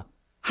damn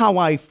how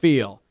I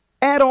feel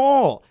at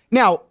all.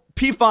 Now,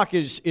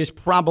 PFOC is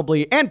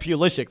probably, and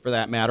Pulisic for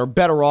that matter,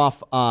 better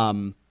off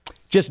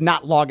just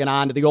not logging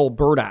on to the old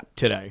Bird app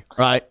today,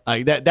 right?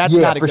 That's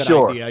not a good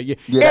idea.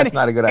 That's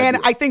not a good idea. And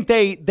I think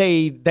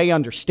they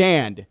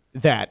understand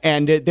that,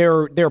 and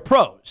they're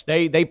pros.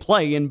 They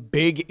play in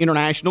big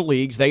international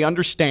leagues. They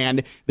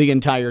understand the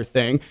entire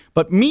thing.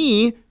 But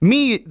me,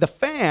 the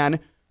fan,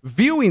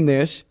 viewing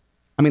this,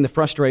 I mean, the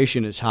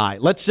frustration is high.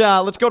 Let's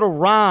go to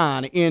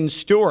Ron in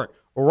Stewart.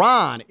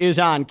 Ron is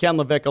on Ken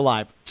Lavicka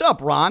Live. What's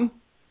up, Ron?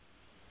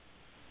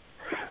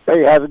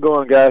 Hey, how's it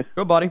going, guys?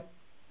 Good, buddy.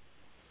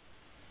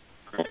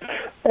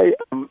 Hey,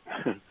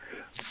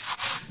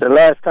 the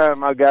last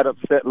time I got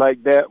upset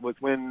like that was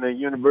when the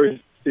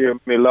University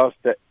of me lost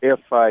to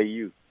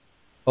FIU.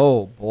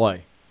 Oh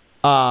boy,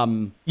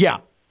 yeah,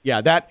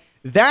 that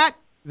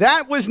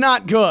was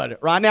not good,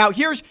 Ron. Now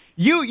here's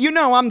you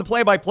know I'm the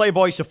play-by-play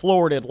voice of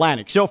Florida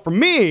Atlantic, so for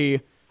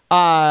me,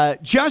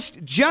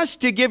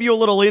 just to give you a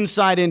little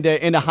insight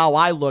into how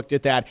I looked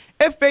at that,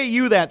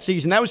 FAU that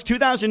season, that was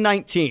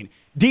 2019.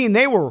 Dean,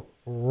 they were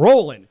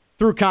rolling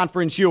through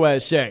Conference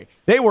USA.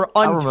 They were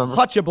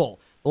untouchable.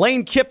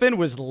 Lane Kiffin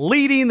was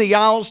leading the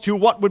Owls to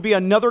what would be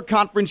another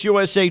Conference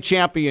USA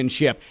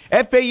championship.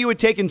 FAU had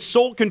taken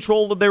sole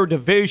control of their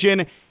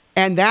division,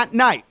 and that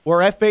night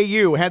where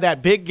FAU had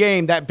that big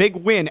game, that big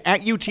win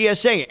at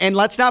UTSA, and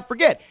let's not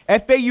forget,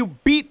 FAU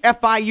beat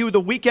FIU the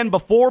weekend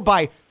before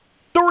by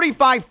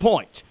 35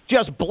 points,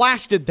 just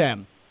blasted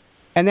them.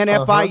 And then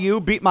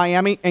FIU beat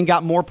Miami and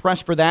got more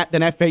press for that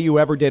than FAU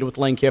ever did with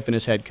Lane Kiffin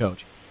as head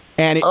coach.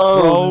 And it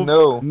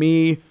drove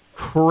me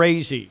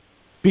crazy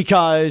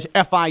because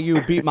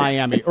FIU beat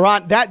Miami.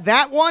 Ron,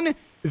 that one,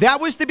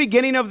 that was the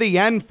beginning of the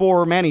end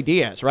for Manny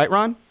Diaz, right,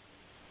 Ron?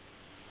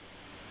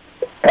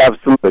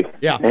 Absolutely.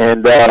 Yeah.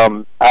 And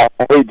I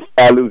hate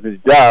to lose his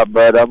job,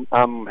 but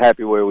I'm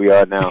happy where we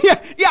are now. Yeah,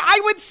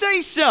 I would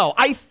say so.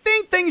 I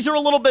think things are a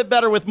little bit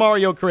better with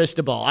Mario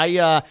Cristobal.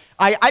 I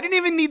didn't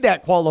even need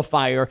that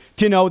qualifier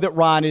to know that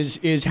Ron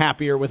is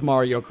happier with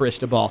Mario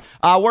Cristobal.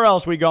 Where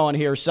else we going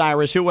here,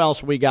 Cyrus? Who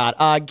else we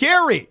got?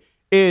 Gary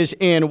is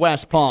in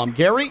West Palm.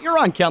 Gary, you're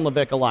on Ken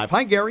Lavicka Live.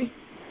 Hi, Gary.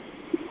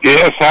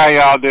 Yes, how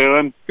y'all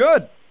doing?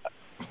 Good.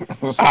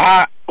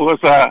 I was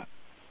a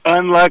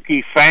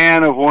unlucky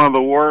fan of one of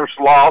the worst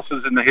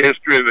losses in the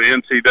history of the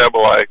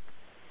NCAA.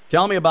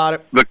 Tell me about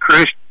it. The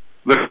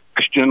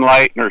Christian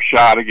Laettner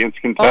shot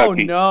against Kentucky. Oh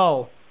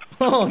no!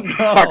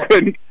 I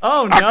couldn't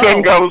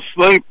go to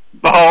sleep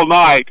the whole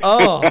night.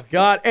 Oh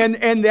God!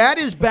 And that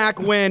is back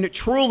when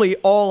truly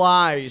all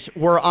eyes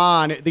were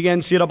on the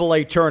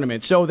NCAA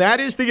tournament. So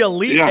that is the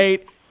Elite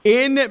Eight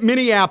in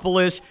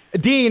Minneapolis.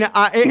 Dean,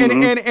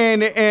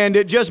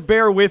 and just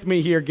bear with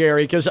me here,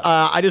 Gary, because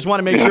I just want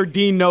to make sure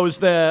Dean knows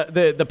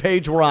the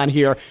page we're on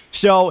here.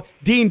 So,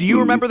 Dean, do you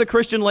remember the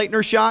Christian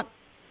Laettner shot?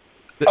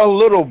 A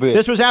little bit.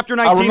 This was after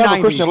 1990. I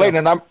remember Christian Laettner,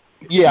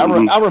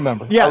 and I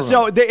remember. Yeah,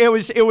 so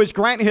it was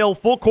Grant Hill,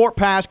 full court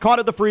pass, caught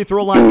at the free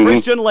throw line.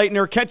 Christian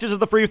Laettner catches at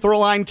the free throw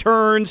line,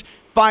 turns,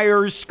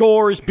 fires,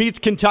 scores, beats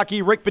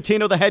Kentucky. Rick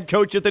Pitino, the head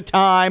coach at the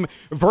time.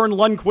 Vern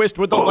Lundquist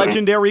with the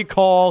legendary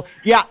call.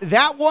 Yeah,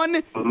 that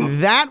one,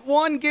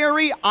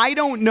 Gary, I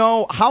don't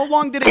know. How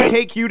long did it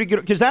take you to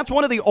get, because that's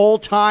one of the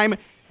all-time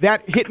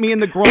that hit me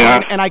in the groin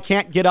and I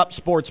can't get up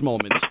sports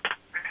moments.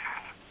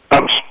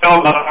 I'm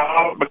still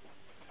not, but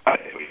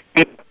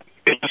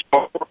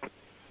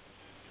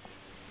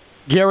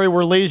Gary,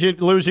 we're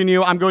losing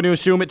you. I'm going to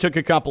assume it took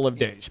a couple of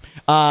days.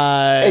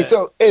 Hey,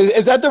 so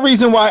is that the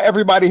reason why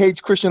everybody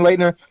hates Christian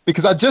Laettner?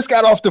 Because I just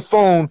got off the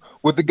phone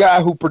with the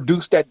guy who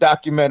produced that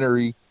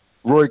documentary.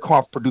 Roy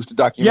Kampf produced the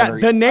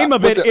documentary. Yeah, the name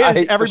of it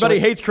is Everybody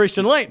Hates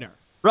Christian Laettner.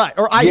 Right,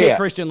 or I hate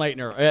Christian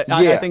Laettner,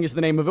 I think is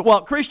the name of it.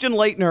 Well, Christian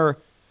Laettner,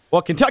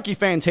 Kentucky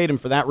fans hate him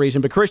for that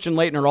reason, but Christian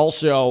Laettner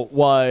also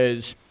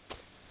was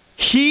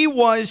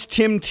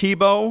Tim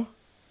Tebow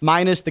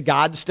minus the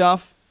God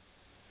stuff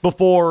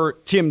before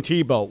Tim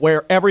Tebow,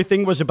 where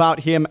everything was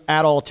about him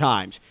at all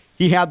times.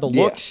 He had the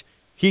looks.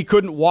 He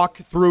couldn't walk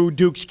through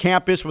Duke's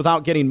campus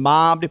without getting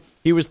mobbed.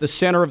 He was the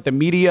center of the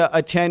media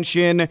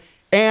attention,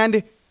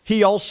 and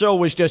he also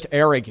was just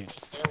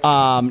arrogant.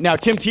 Now,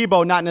 Tim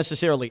Tebow, not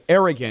necessarily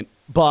arrogant,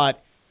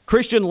 but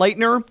Christian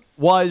Laettner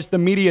was the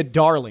media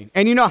darling.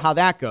 And you know how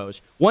that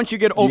goes. Once you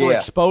get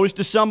overexposed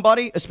to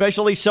somebody,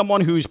 especially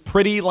someone who's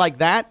pretty like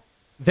that,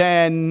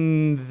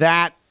 then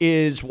that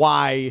is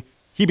why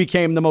he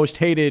became the most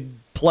hated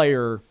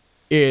player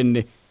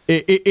in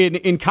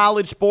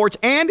college sports.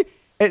 And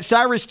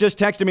Cyrus just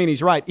texted me, and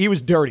he's right. He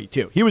was dirty,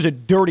 too. He was a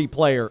dirty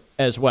player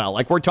as well.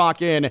 Like, we're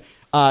talking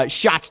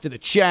shots to the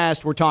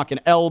chest. We're talking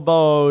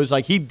elbows.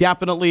 Like, he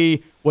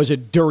definitely was a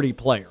dirty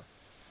player.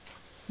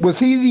 Was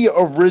he the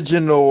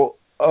original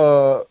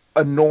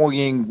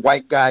annoying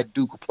white guy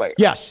Duke player?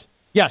 Yes.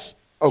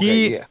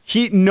 Okay,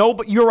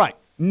 you're right.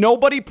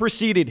 Nobody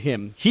preceded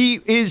him. He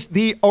is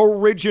the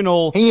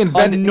original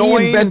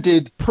annoying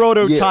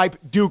prototype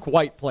Duke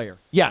white player.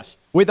 Yes,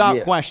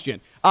 without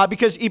question.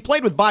 Because he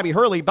played with Bobby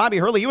Hurley. Bobby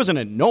Hurley, he wasn't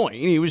annoying.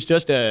 He was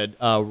just a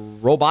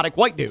robotic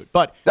white dude.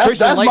 But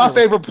that's my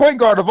favorite point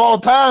guard of all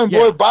time,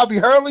 boy, Bobby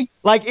Hurley.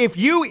 Like, if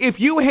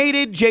you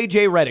hated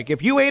J.J. Redick,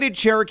 if you hated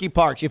Cherokee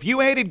Parks, if you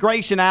hated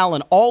Grayson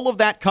Allen, all of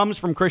that comes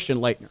from Christian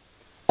Laettner.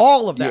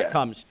 All of that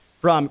comes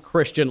from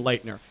Christian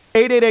Laettner.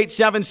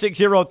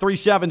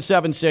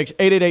 888-760-3776,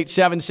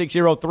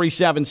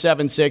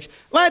 888-760-3776.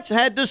 Let's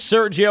head to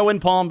Sergio in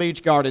Palm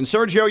Beach Gardens.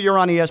 Sergio, you're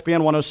on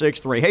ESPN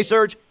 106.3. Hey,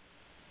 Serge.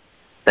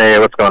 Hey,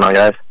 what's going on,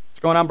 guys? What's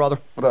going on, brother?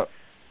 What up?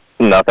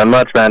 Nothing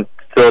much, man.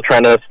 Still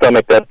trying to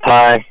stomach that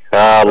pie.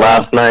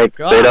 Last night,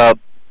 stayed up.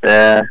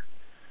 Yeah.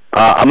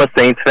 I'm a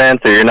Saints fan,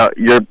 so you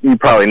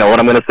probably know what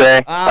I'm going to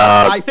say.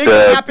 I think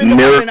it happened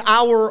about an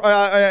hour.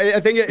 I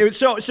think it was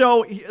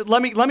so.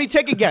 Let me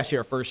take a guess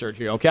here first,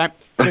 Sergio. Okay,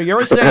 so you're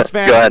a Saints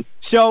fan. Go ahead.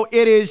 So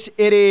it is.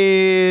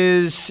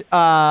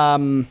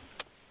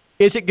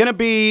 Is it going to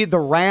be the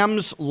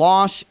Rams'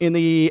 loss in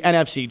the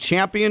NFC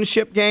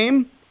Championship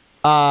game?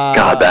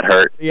 God, that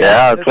hurt.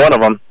 Yeah, it's one of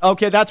them.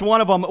 Okay, that's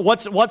one of them.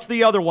 What's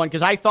the other one?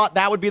 Because I thought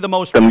that would be the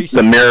most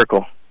recent. The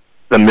miracle.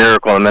 The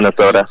miracle in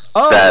Minnesota.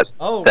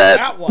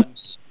 That one.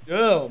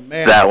 Oh,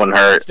 man. That one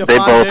hurt. They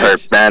both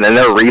hurt, man. And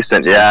they're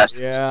recent, yeah.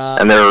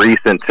 And they're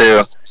recent,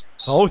 too.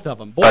 Both of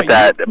them. Boy,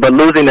 but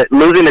losing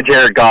to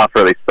Jared Goff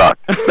really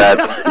sucked.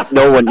 That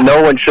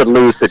no one should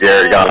lose to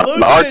Jared Goff.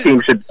 Our team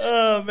should.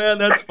 Oh, man,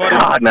 that's funny.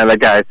 God, man,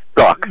 that guy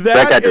sucks.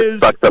 That guy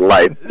just sucks at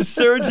life.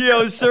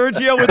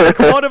 Sergio with the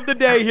quote of the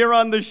day here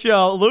on the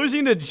show.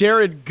 Losing to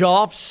Jared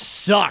Goff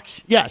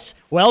sucks. Yes,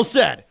 well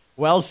said.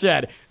 Well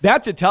said.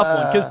 That's a tough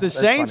one because the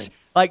Saints,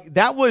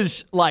 that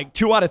was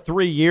 2 out of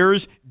 3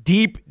 years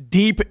deep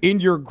in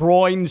your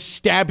groin,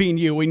 stabbing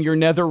you in your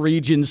nether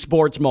region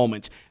sports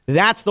moments.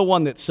 That's the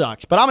one that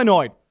sucks. But I'm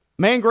annoyed.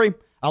 I'm angry.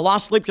 I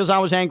lost sleep because I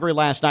was angry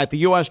last night. The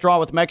U.S. draw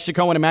with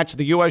Mexico in a match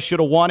the U.S. should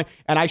have won,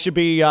 and I should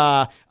be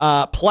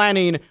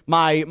planning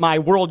my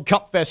World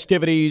Cup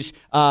festivities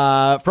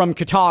from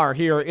Qatar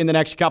here in the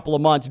next couple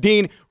of months.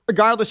 Dean,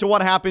 regardless of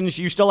what happens,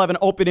 you still have an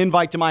open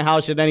invite to my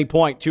house at any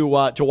point to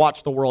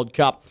watch the World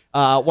Cup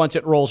once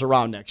it rolls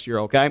around next year,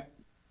 okay?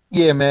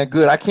 Yeah, man,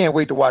 good. I can't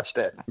wait to watch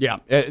that. Yeah,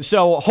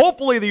 so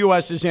hopefully the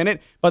U.S. is in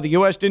it, but the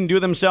U.S. didn't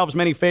do themselves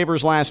many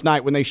favors last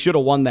night when they should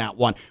have won that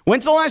one.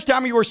 When's the last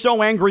time you were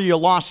so angry you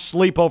lost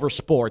sleep over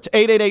sports?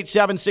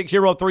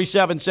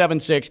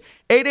 888-760-3776,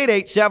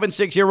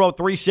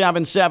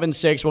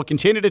 888-760-3776. We'll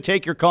continue to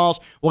take your calls.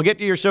 We'll get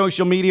to your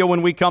social media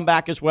when we come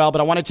back as well, but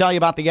I want to tell you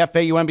about the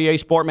FAU MBA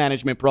Sport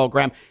Management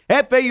Program.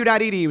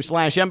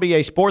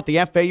 FAU.edu/MBA Sport, the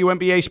FAU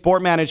MBA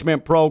Sport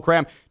Management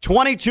Program.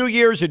 22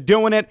 years of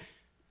doing it.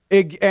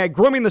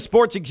 Grooming the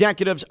sports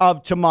executives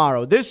of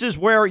tomorrow. This is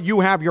where you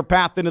have your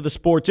path into the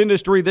sports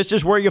industry. This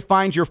is where you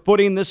find your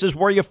footing. This is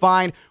where you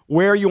find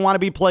where you want to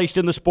be placed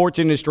in the sports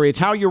industry. It's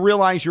how you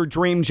realize your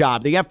dream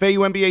job. The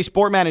FAU MBA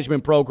Sport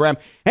Management Program,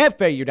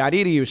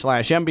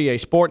 FAU.edu/MBA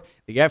Sport,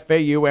 the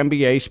FAU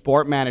MBA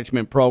Sport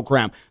Management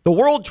Program. The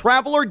world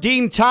traveler,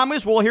 Dean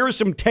Thomas, will hear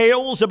some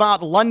tales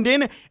about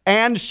London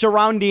and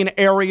surrounding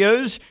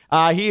areas.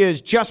 He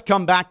has just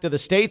come back to the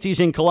States.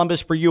 He's in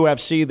Columbus for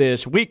UFC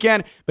this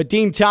weekend. But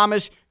Dean Thomas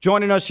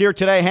joining us here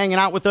today, hanging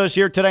out with us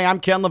here today. I'm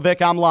Ken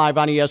Lavicka. I'm live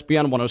on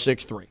ESPN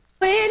 106.3.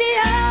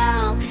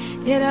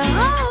 It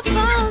all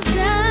falls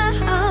down.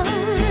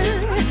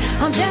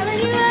 I'm telling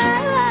you,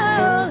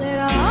 it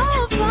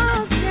all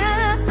falls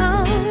down.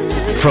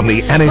 From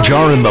the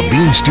Anajar and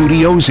Levine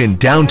Studios in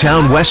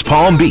downtown West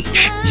Palm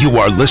Beach, you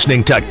are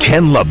listening to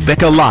Ken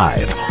Lavicka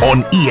Live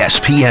on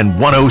ESPN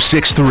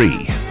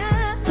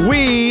 106.3.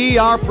 We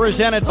are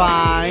presented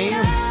by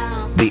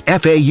the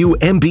FAU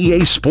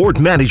MBA Sport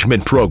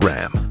Management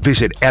Program.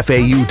 Visit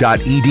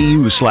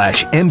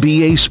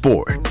fau.edu/MBA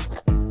Sport.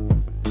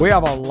 We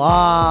have a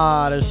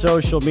lot of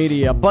social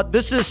media, but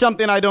this is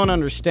something I don't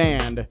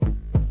understand.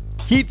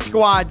 Heat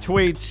Squad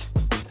tweets,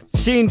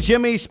 seeing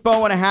Jimmy,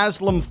 Spo, and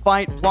Haslam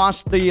fight,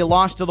 plus the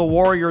loss to the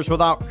Warriors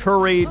without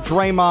Curry,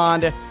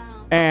 Draymond,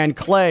 and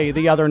Clay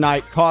the other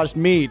night caused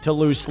me to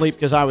lose sleep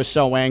because I was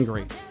so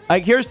angry.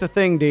 Like, here's the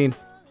thing, Dean.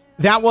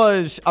 That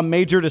was a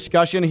major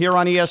discussion here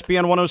on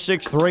ESPN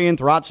 106.3 and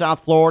throughout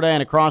South Florida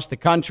and across the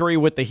country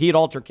with the Heat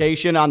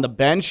altercation on the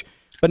bench,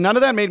 but none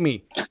of that made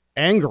me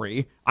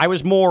angry. I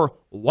was more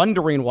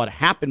wondering what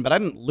happened, but I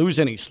didn't lose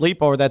any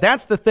sleep over that.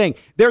 That's the thing.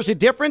 There's a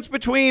difference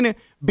between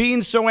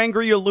being so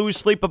angry you lose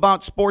sleep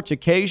about sports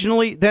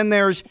occasionally, then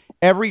there's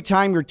every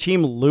time your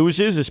team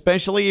loses,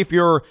 especially if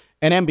you're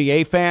an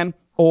NBA fan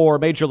or a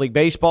Major League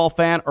Baseball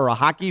fan or a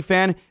hockey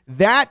fan.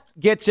 That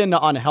gets into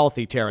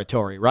unhealthy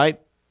territory, right?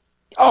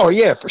 Oh,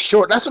 yeah, for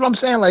sure. That's what I'm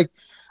saying. Like,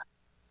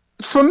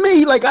 for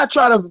me, like, I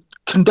try to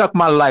conduct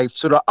my life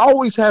so that I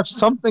always have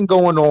something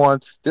going on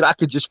that I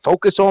could just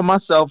focus on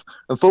myself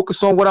and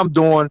focus on what I'm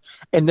doing.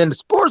 And then the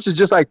sports is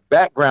just like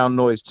background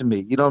noise to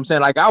me. You know what I'm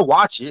saying? Like, I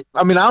watch it.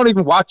 I mean, I don't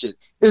even watch it.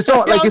 It's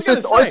on, like, it's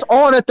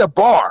on at the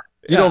bar.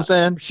 You know what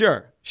I'm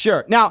saying?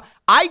 Sure. Now,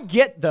 I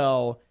get,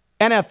 though,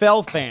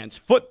 NFL fans,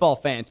 football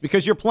fans,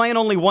 because you're playing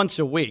only once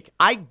a week.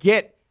 I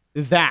get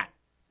that,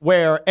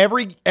 where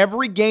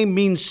every game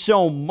means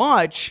so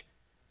much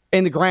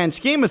in the grand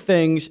scheme of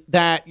things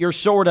that you're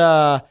sort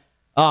of,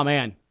 oh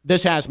man,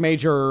 this has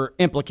major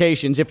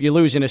implications if you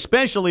lose, and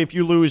especially if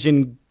you lose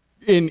in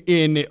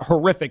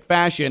horrific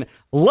fashion.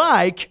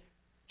 Like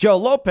Joe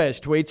Lopez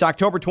tweets,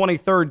 October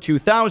 23rd,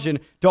 2000,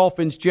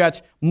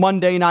 Dolphins-Jets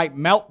Monday night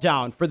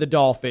meltdown for the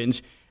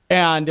Dolphins.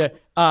 And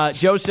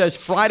Joe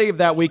says, Friday of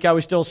that week, I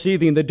was still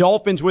seething. The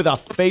Dolphins with a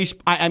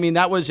I mean,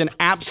 that was an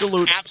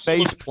absolute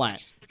face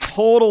plant.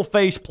 Total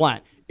face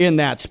plant in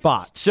that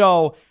spot.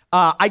 So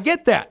I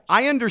get that.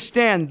 I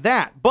understand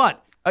that.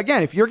 But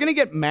again, if you're going to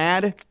get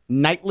mad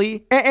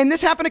nightly, and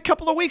this happened a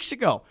couple of weeks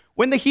ago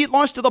when the Heat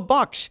lost to the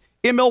Bucks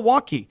in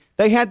Milwaukee.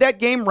 They had that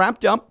game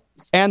wrapped up,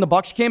 and the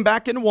Bucks came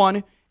back and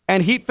won,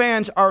 and Heat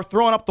fans are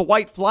throwing up the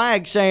white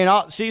flag saying,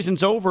 oh,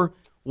 season's over.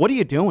 What are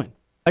you doing?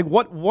 Like,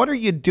 what are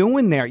you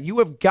doing there? You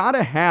have got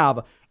to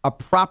have a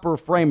proper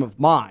frame of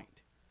mind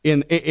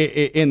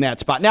in that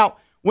spot. Now,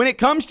 when it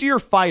comes to your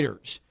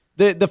fighters,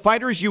 the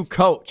fighters you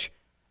coach,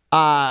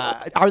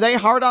 are they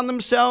hard on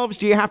themselves?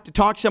 Do you have to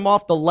talk them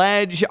off the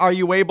ledge? Are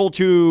you able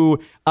to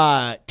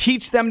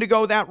teach them to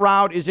go that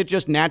route? Is it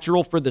just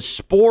natural for the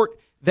sport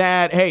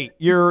that, hey,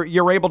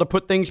 you're able to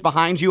put things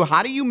behind you?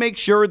 How do you make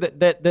sure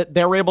that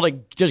they're able to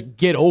just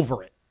get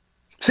over it?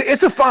 See,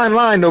 it's a fine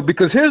line, though,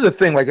 because here's the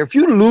thing. Like, if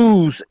you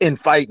lose in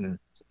fighting,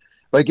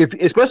 like,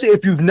 especially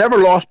if you've never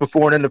lost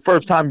before and then the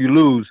first time you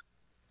lose,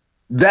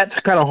 that's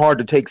kind of hard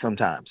to take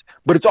sometimes.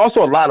 But it's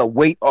also a lot of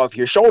weight off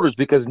your shoulders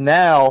because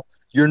now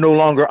you're no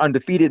longer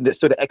undefeated,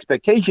 so the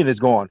expectation is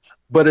gone.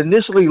 But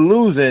initially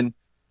losing,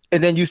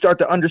 and then you start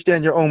to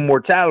understand your own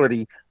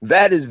mortality,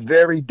 that is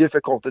very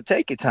difficult to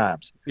take at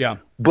times. Yeah.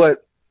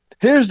 But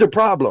here's the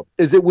problem,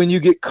 is that when you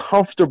get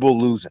comfortable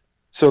losing,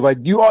 so like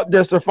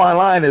that's the fine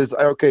line is,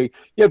 okay,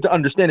 you have to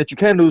understand that you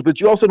can lose,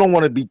 but you also don't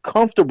want to be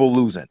comfortable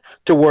losing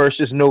to where it's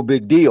just no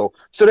big deal.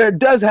 So there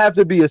does have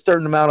to be a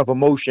certain amount of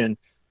emotion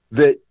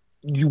that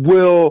you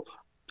will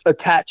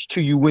attach to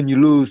you when you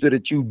lose,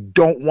 that you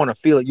don't want to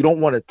feel it. You don't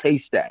want to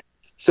taste that.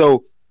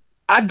 So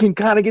I can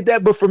kind of get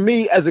that. But for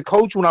me as a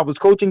coach, when I was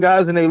coaching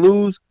guys and they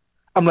lose,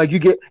 I'm like,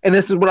 and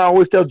this is what I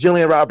always tell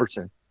Jillian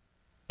Robertson,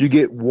 you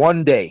get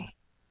one day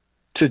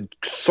to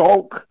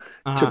sulk,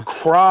 to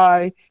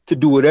cry, to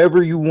do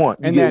whatever you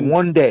want. You get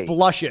one day.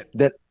 Flush it.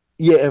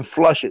 And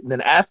flush it. And then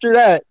after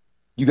that,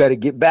 you got to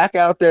get back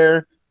out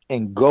there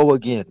and go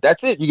again.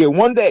 That's it. You get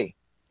one day.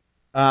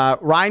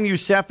 Ryan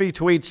Yusefi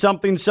tweets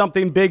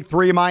something big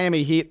 3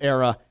 Miami Heat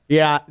era.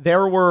 Yeah,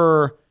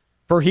 for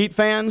Heat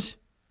fans,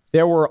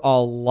 there were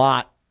a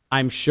lot,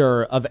 I'm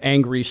sure, of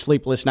angry,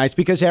 sleepless nights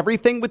because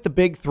everything with the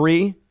big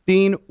 3,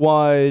 Dean,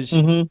 was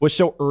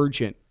so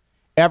urgent.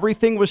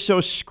 Everything was so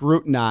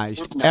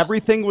scrutinized.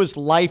 Everything was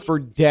life or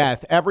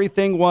death.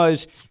 Everything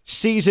was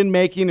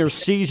season-making or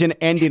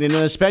season-ending, and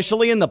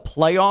especially in the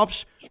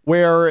playoffs,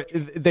 where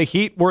the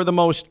Heat were the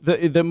most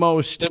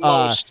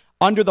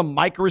under the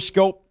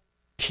microscope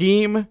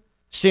team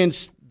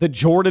since the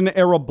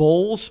Jordan-era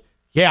Bulls.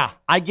 Yeah,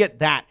 I get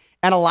that.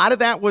 And a lot of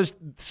that was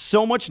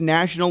so much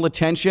national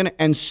attention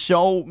and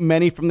so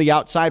many from the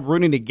outside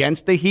rooting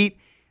against the Heat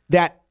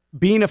that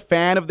being a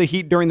fan of the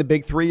Heat during the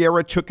Big 3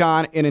 era took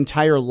on an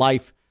entire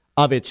life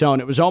of its own.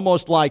 It was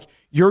almost like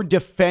you're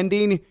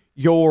defending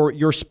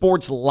your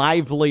sports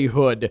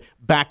livelihood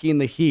backing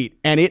the Heat,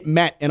 and it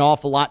meant an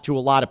awful lot to a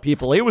lot of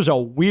people. It was a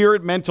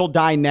weird mental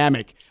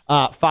dynamic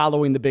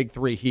following the Big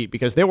 3 Heat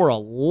because there were a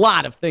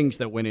lot of things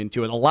that went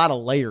into it, a lot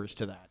of layers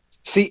to that.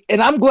 See,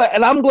 and I'm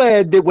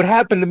glad that what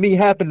happened to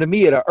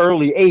me at an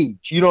early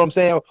age. You know what I'm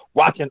saying?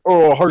 Watching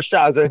Earl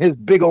Hershiser and his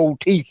big old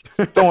teeth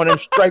throwing them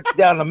strikes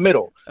down the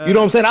middle. You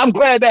know what I'm saying? I'm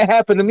glad that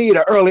happened to me at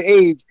an early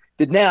age,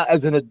 that now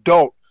as an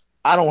adult,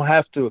 I don't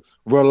have to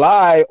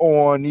rely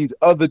on these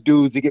other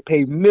dudes to get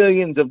paid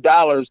millions of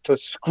dollars to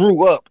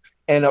screw up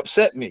and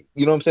upset me.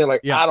 You know what I'm saying?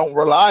 Like, I don't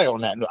rely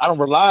on that. I don't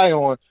rely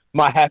on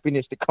my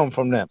happiness to come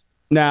from them.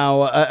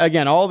 Now,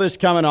 again, all this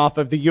coming off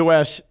of the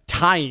U.S.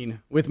 tying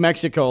with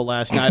Mexico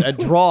last night, a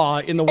draw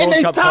in the World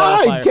Cup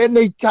qualifier. And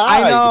they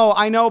tied.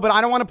 I know, but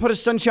I don't want to put a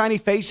sunshiny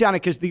face on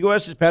it because the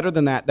U.S. is better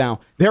than that now.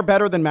 They're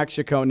better than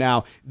Mexico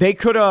now. They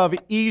could have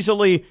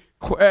easily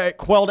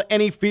quelled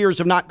any fears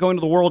of not going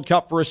to the World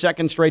Cup for a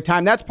second straight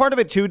time. That's part of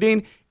it too,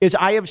 Dean, is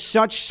I have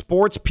such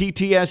sports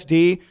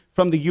PTSD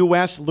from the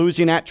U.S.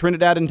 losing at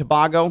Trinidad and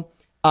Tobago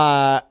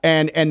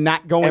and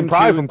not going and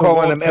probably to from the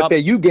calling World them Cup.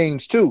 FAU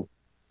games too.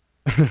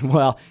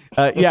 Well,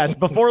 yes,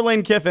 before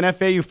Lane Kiffin,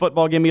 FAU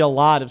football gave me a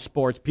lot of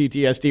sports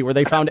PTSD where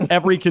they found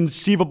every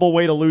conceivable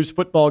way to lose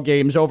football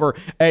games over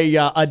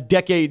a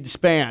decade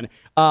span.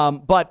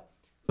 But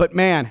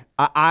man,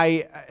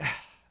 I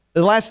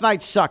last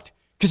night sucked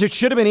because it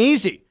should have been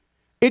easy.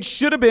 It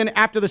should have been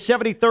after the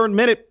 73rd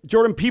minute,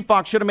 Jordan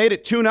Peafox should have made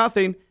it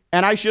 2-0,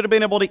 and I should have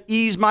been able to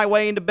ease my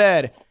way into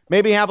bed.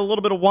 Maybe have a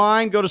little bit of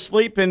wine, go to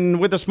sleep, and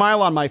with a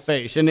smile on my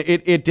face. And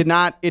it did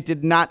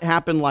not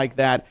happen like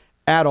that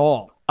at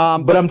all.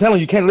 But I'm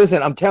telling you, Ken,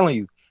 listen, I'm telling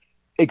you,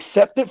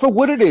 accept it for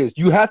what it is.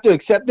 You have to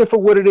accept it for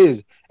what it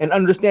is and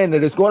understand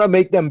that it's going to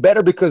make them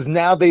better because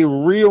now they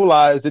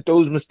realize that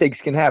those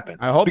mistakes can happen.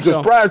 I hope because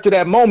so. Prior to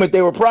that moment,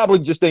 they were probably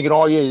just thinking,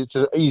 oh, yeah, it's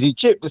an easy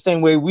chip, the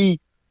same way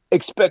we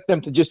expect them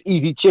to just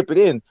easy chip it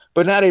in.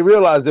 But now they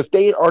realize if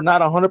they are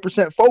not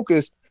 100%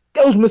 focused,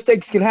 those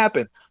mistakes can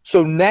happen.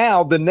 So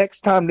now the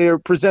next time they're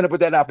presented with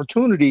that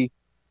opportunity,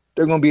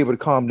 they're going to be able to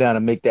calm down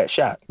and make that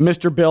shot.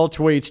 Mr. Bill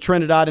tweets,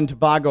 Trinidad and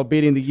Tobago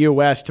beating the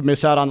U.S. to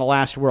miss out on the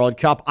last World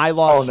Cup. I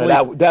lost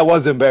sleep. That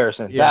was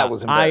embarrassing. Yeah, that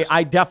was embarrassing.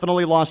 I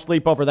definitely lost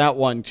sleep over that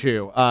one,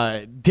 too.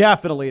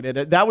 Definitely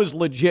did. That was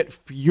legit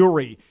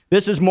fury.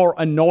 This is more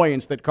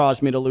annoyance that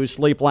caused me to lose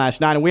sleep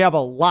last night. And we have a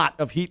lot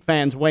of Heat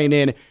fans weighing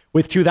in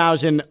with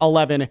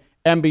 2011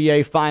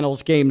 NBA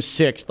Finals Game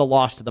 6, the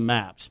loss to the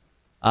Mavs.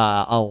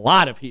 A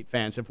lot of Heat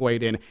fans have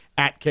weighed in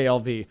at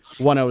KLV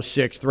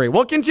 1063.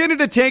 We'll continue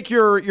to take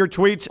your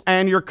tweets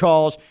and your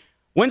calls.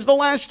 When's the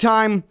last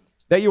time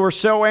that you were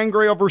so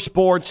angry over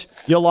sports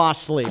you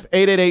lost sleep?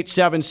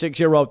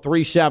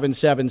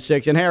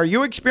 888-760-3776. And hey, are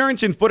you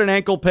experiencing foot and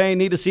ankle pain?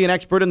 Need to see an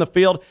expert in the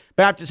field?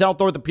 Baptist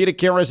Health Orthopedic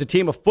Care has a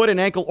team of foot and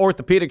ankle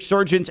orthopedic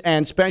surgeons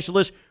and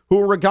specialists who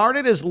are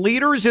regarded as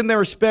leaders in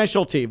their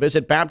specialty.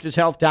 Visit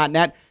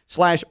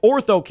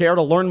baptisthealth.net/orthocare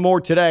to learn more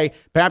today.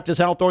 Baptist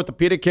Health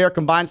Orthopedic Care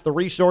combines the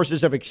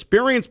resources of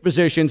experienced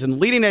physicians and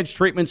leading-edge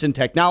treatments and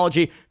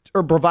technology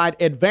to provide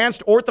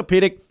advanced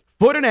orthopedic,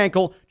 foot and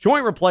ankle,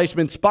 joint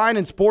replacement, spine,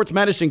 and sports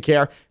medicine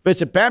care.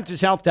 Visit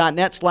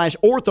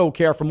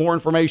baptisthealth.net/orthocare for more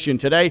information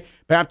today.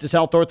 Baptist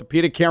Health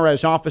Orthopedic Care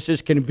has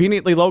offices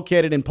conveniently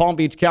located in Palm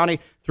Beach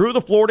County through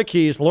the Florida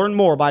Keys. Learn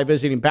more by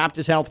visiting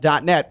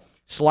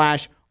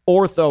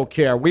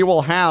baptisthealth.net/orthocare. We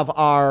will have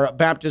our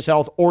Baptist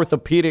Health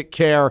Orthopedic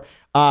Care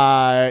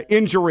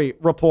injury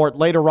report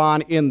later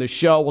on in the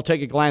show. We'll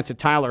take a glance at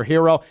Tyler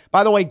Hero.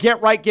 By the way, get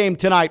right game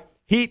tonight.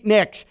 Heat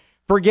Knicks.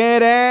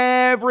 Forget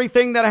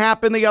everything that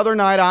happened the other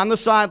night on the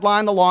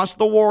sideline, the loss to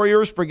the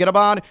Warriors. Forget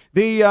about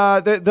the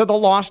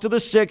loss to the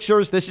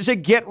Sixers. This is a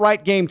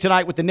get-right game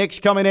tonight with the Knicks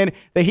coming in.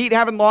 The Heat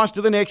haven't lost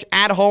to the Knicks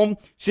at home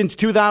since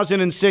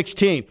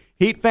 2016.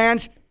 Heat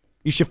fans,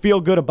 you should feel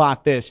good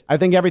about this. I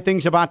think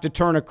everything's about to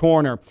turn a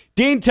corner.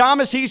 Dean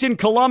Thomas, he's in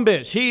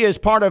Columbus. He is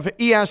part of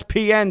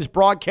ESPN's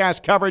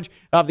broadcast coverage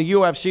of the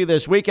UFC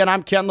this weekend.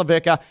 I'm Ken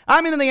Lavicka.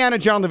 I'm in the Anna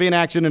John Levine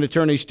Accident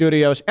Attorney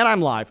Studios, and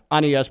I'm live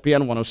on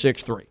ESPN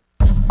 106.3.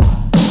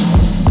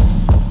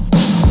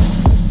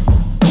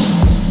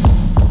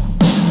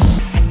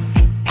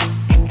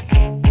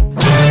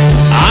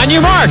 On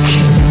your mark.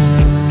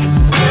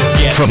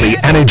 From the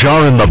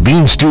Anajar and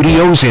Levine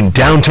Studios in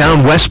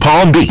downtown West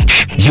Palm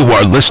Beach, you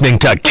are listening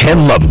to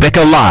Ken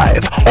Lavicka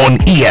Live on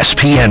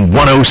ESPN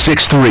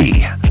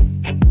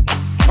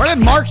 106.3. Where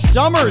did Mark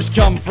Summers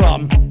come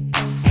from?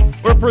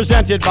 We're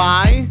presented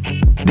by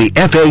the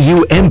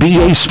FAU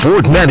MBA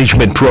Sport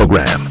Management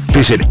Program.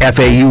 Visit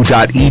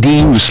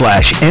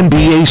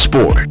fau.edu/MBA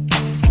Sport.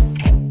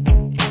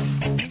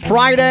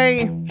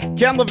 Friday,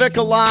 Ken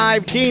Lavicka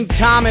Live, Dean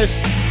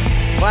Thomas.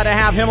 Glad to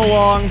have him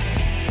along.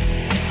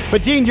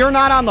 But, Dean, you're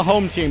not on the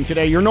home team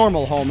today, your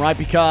normal home, right?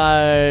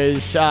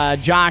 Because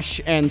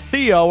Josh and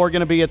Theo are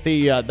going to be at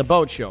the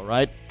boat show,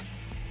 right?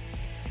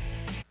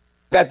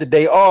 Got the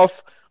day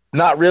off.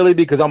 Not really,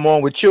 because I'm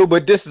on with you,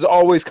 but this is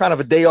always kind of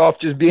a day off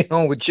just being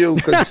on with you.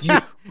 Because you,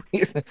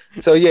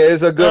 so, yeah,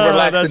 it's a good,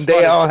 relaxing day.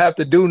 I don't have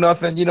to do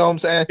nothing. You know what I'm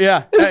saying?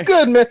 Yeah. It's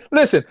good, man.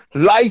 Listen,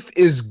 life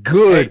is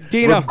good. Hey,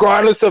 Dino,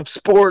 regardless of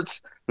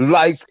sports,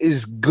 life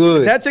is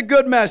good. That's a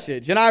good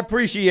message, and I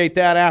appreciate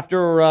that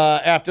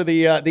after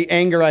the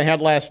anger I had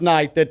last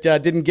night that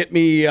didn't get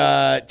me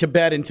to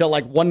bed until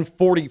like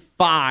 1:45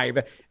 5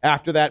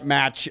 after that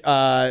match,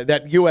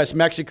 that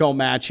U.S.-Mexico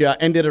match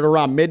ended at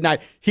around midnight.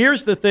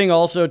 Here's the thing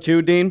also,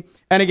 too, Dean.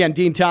 And again,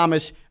 Dean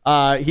Thomas,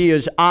 he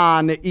is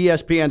on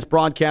ESPN's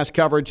broadcast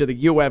coverage of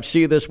the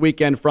UFC this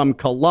weekend from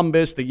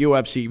Columbus, the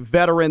UFC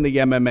veteran, the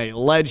MMA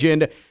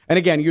legend. And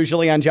again,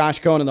 usually on Josh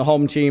Cohen and the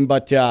home team,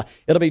 but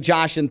it'll be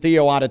Josh and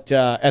Theo out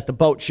at the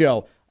boat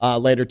show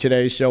later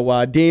today.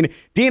 So, Dean,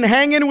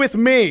 hang in with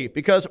me,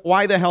 because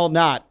why the hell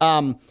not?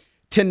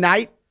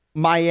 Tonight,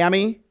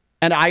 Miami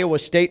and Iowa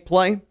State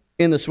play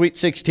in the Sweet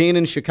 16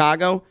 in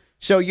Chicago.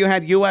 So you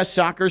had U.S.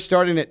 soccer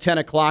starting at 10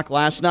 o'clock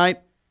last night,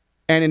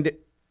 and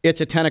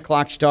it's a 10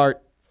 o'clock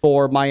start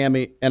for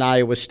Miami and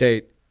Iowa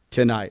State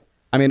tonight.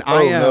 I mean,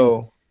 I am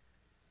no.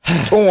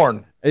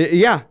 Torn.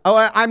 Yeah. Oh,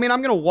 I mean,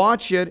 I'm going to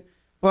watch it,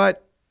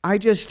 but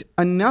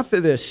enough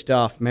of this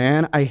stuff,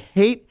 man. I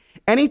hate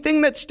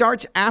anything that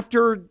starts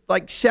after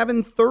like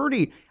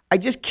 7:30. I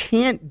just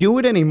can't do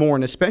it anymore,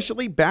 and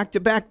especially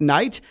back-to-back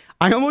nights.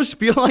 I almost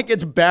feel like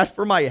it's bad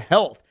for my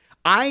health.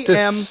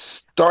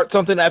 Start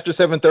something after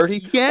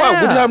 7:30? Yeah.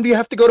 Wow, what time do you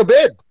have to go to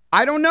bed?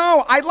 I don't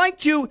know. I like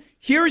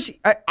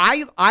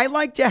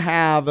to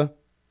have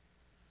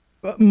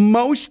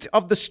most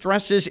of the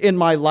stresses in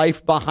my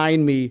life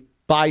behind me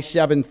by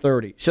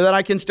 7:30 so that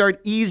I can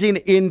start easing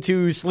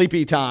into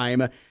sleepy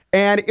time.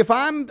 And if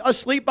I'm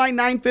asleep by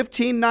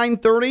 9:15,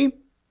 9:30,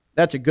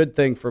 that's a good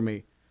thing for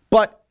me.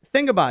 But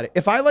think about it.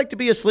 If I like to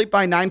be asleep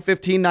by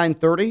 9:15,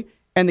 9:30,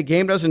 and the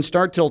game doesn't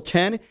start till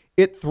 10,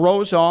 it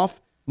throws off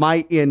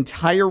my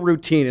entire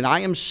routine. And I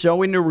am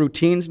so into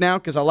routines now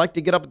because I like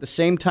to get up at the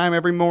same time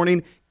every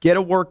morning, get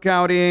a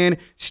workout in,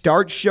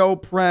 start show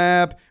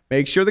prep,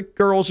 make sure the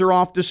girls are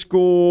off to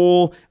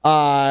school,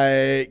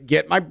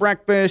 get my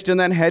breakfast, and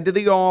then head to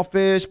the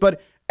office.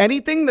 But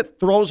anything that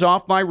throws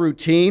off my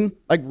routine,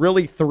 like,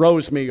 really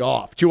throws me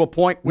off to a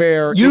point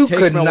where you it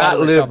takes could me a while not to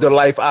live recover. the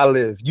life I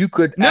live. You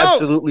could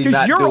absolutely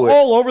not do it. Because you're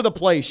all over the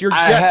place. You're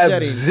I jet have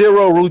setting.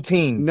 zero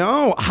routine.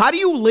 No. How do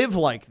you live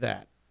like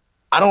that?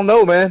 I don't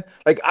know, man.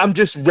 Like, I'm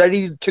just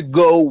ready to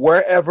go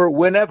wherever,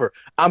 whenever.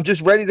 I'm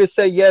just ready to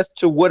say yes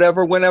to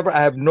whatever, whenever. I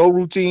have no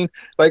routine.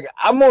 Like,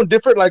 I'm on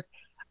different, like,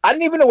 I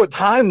didn't even know what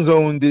time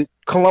zone that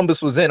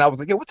Columbus was in. I was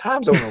like, what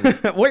time zone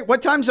are we? Wait,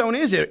 what time zone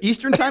is it?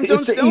 Eastern time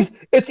zone still?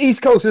 It's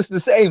East Coast. It's the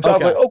same. So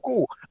Okay. I was like, oh,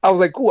 cool. I was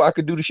like, cool, I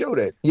could do the show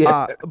then.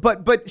 Yeah.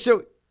 But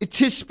so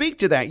to speak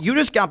to that, you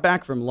just got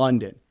back from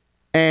London.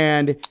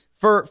 And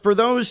for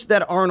those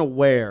that aren't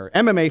aware,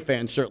 MMA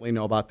fans certainly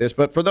know about this,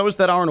 but for those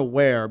that aren't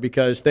aware,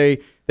 because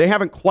they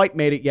haven't quite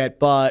made it yet,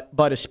 but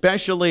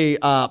especially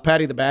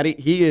Paddy the Baddy,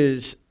 he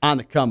is on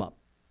the come up.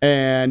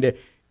 And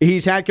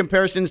he's had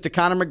comparisons to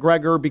Conor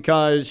McGregor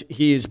because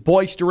he's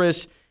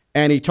boisterous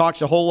and he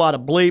talks a whole lot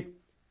of bleep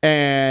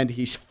and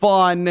he's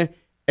fun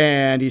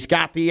and he's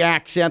got the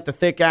accent, the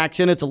thick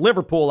accent. It's a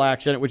Liverpool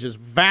accent, which is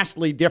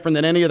vastly different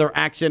than any other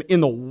accent in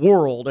the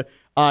world.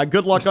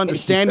 Good luck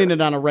understanding it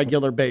on a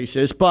regular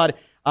basis. But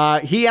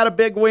he had a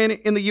big win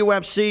in the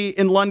UFC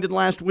in London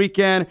last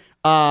weekend.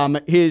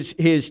 His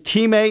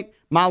teammate,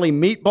 Molly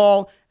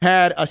Meatball,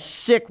 had a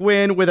sick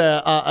win with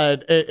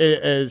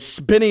a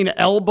spinning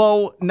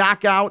elbow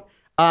knockout.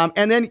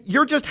 And then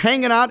you're just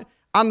hanging out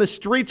on the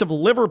streets of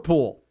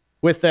Liverpool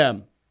with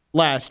them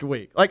last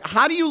week. Like,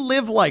 how do you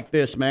live like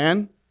this,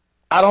 man?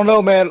 I don't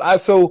know, man.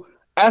 So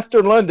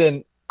after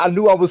London, I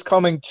knew I was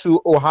coming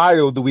to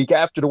Ohio the week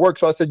after the work.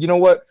 So I said, you know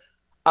what?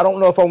 I don't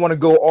know if I want to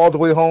go all the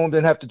way home,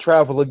 then have to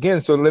travel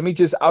again. So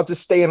I'll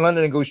just stay in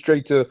London and go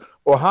straight to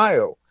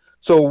Ohio.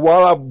 So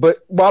while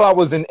I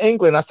was in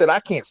England, I said, I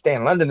can't stay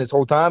in London this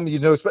whole time. You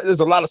know, there's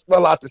a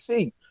lot to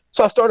see.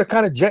 So I started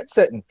kind of jet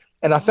setting,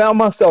 and I found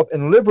myself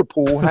in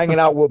Liverpool hanging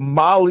out with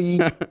Molly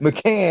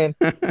McCann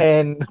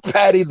and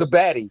Paddy the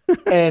Baddy.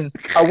 And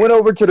I went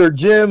over to their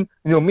gym.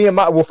 You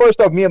know, first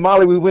off, me and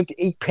Molly, we went to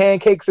eat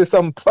pancakes at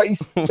some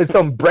place, at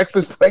some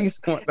breakfast place.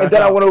 And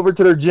then I went over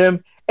to their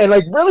gym, and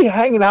like really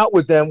hanging out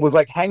with them was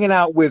like hanging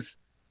out with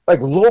like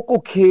local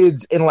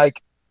kids in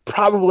like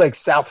probably like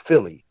South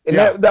Philly. And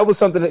that was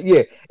something that,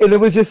 yeah. And it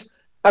was just,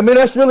 I mean,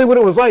 that's really what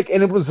it was like.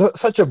 And it was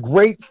such a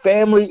great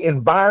family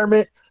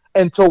environment.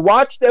 And to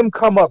watch them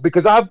come up,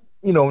 because I've,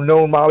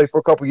 known Molly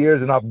for a couple of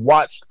years, and I've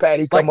watched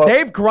Paddy come up.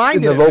 They've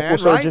grinded the local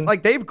surgeon. Right?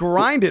 Like they've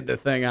grinded the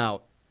thing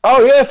out.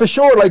 Oh yeah, for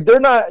sure. Like they're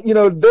not,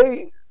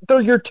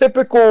 they're your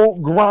typical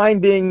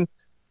grinding,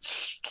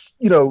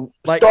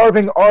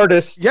 starving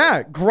artists.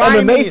 Yeah,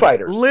 grinding MMA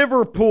fighters.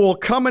 Liverpool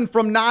coming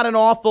from not an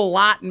awful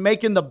lot and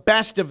making the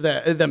best of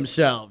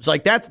themselves.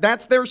 Like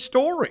that's their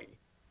story.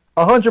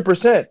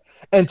 100%.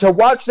 And to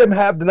watch them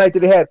have the night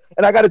that they had,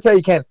 and I got to tell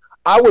you, Ken,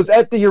 I was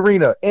at the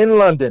arena in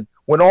London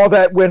when all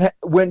that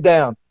went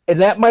down,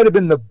 and that might have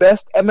been the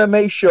best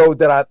MMA show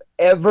that I've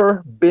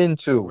ever been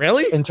to.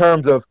 Really? In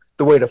terms of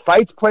the way the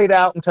fights played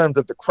out, in terms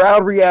of the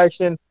crowd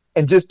reaction,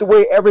 and just the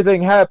way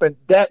everything happened,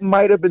 that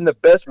might have been the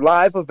best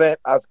live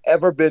event I've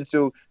ever been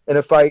to in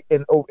a fight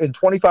in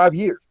 25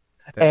 years.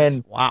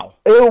 Wow.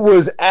 It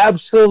was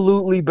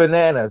absolutely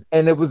bananas,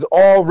 and it was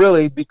all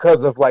really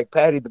because of like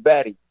Paddy the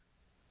Baddy.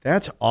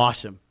 That's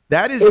awesome.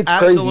 That is it's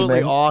absolutely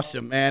crazy, man.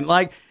 awesome, man.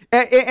 Like,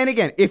 And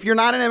again, if you're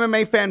not an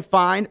MMA fan,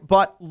 fine,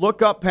 but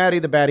look up Paddy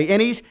the Baddy.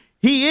 And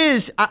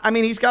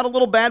he's got a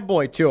little bad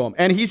boy to him.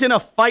 And he's in a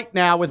fight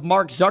now with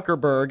Mark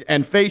Zuckerberg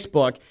and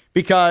Facebook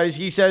because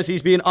he says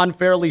he's being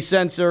unfairly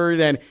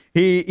censored and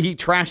he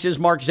trashes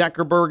Mark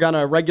Zuckerberg on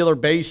a regular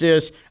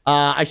basis.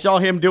 I saw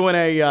him doing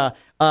a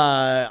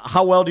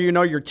How Well Do You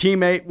Know Your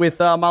Teammate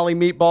with Molly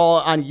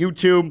Meatball on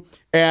YouTube.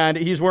 And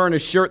he's wearing a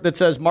shirt that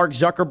says Mark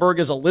Zuckerberg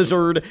is a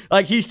lizard.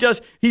 Like, he's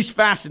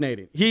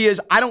fascinating. He is.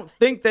 I don't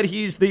think that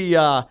he's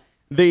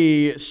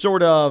the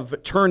sort of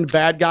turned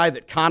bad guy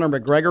that Conor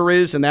McGregor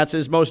is, and that's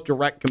his most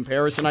direct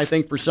comparison, I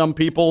think, for some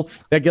people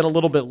that get a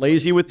little bit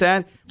lazy with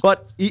that.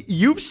 But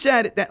you've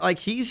said that, like,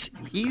 he's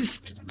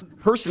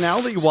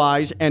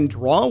personality-wise and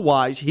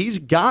draw-wise, he's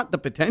got the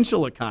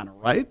potential of Conor,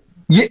 right?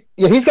 Yeah,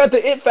 he's got the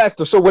it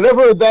factor. So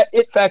whatever that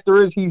it factor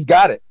is, he's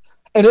got it.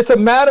 And it's a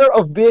matter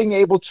of being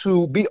able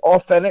to be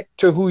authentic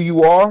to who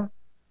you are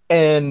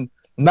and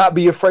not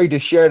be afraid to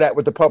share that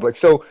with the public.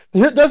 So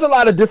there's a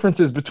lot of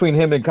differences between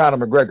him and Conor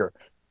McGregor.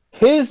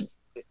 His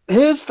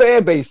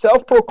fan base,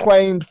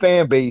 self-proclaimed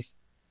fan base,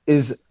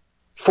 is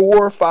 4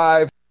 or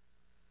 5.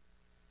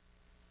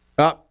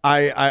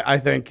 I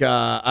think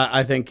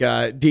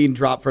Dean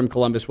dropped from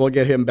Columbus. We'll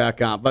get him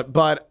back on.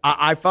 But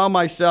I found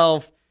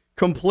myself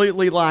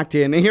completely locked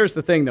in. And here's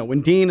the thing, though.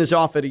 When Dean is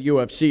off at a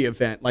UFC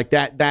event, like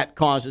that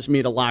causes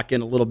me to lock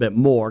in a little bit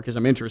more because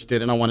I'm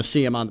interested and I want to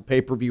see him on the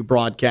pay-per-view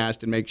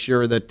broadcast and make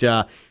sure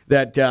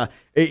that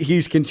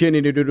he's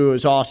continuing to do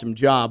his awesome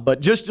job.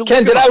 But just to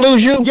Ken, did I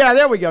lose you? Yeah,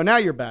 there we go. Now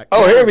you're back.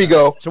 Oh, here we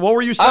go. So what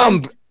were you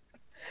saying?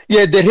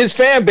 Yeah, that his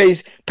fan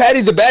base,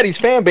 Paddy the Baddy's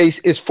fan base,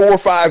 is 4,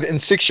 5, and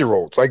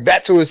 6-year-olds. Like,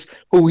 that's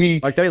who he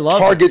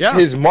targets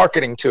his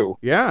marketing to.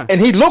 Yeah, and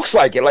he looks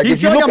like it. Like,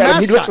 he's if you like look a at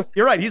mascot. him, he looks.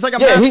 You're right. He's like a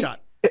mascot.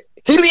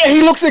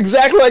 He looks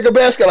exactly like a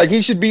mascot. Like,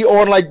 he should be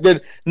on like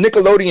the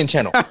Nickelodeon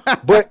channel.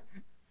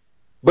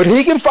 But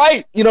he can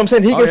fight. You know what I'm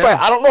saying? He can fight.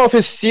 I don't know if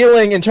his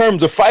ceiling in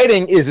terms of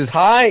fighting is as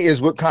high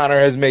as what Conor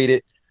has made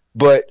it,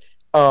 but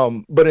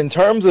in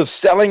terms of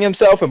selling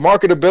himself and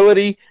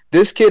marketability,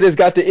 this kid has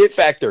got the it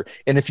factor.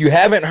 And if you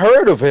haven't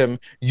heard of him,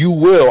 you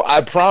will.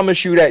 I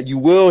promise you that you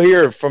will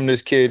hear from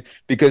this kid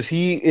because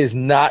he is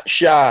not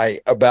shy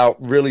about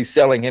really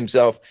selling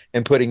himself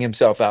and putting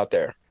himself out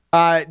there.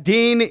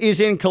 Dean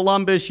is in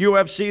Columbus,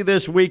 UFC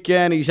this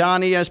weekend. He's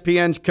on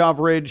ESPN's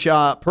coverage,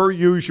 per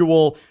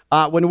usual.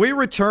 When we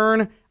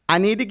return, I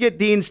need to get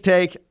Dean's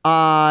take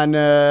on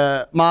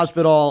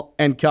Masvidal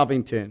and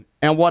Covington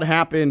and what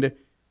happened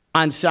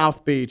on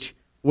South Beach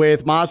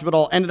with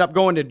Masvidal ended up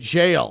going to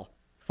jail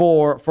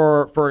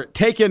for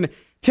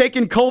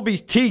taking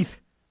Colby's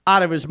teeth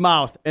out of his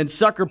mouth and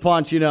sucker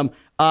punching him.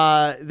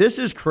 This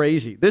is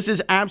crazy. This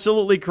is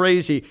absolutely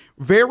crazy.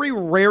 Very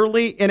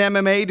rarely in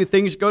MMA do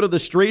things go to the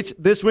streets.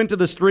 This went to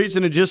the streets,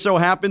 and it just so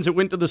happens it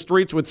went to the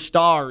streets with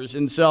stars.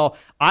 And so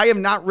I have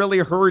not really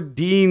heard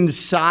Dean's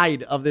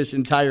side of this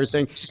entire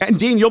thing. And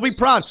Dean, you'll be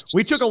proud.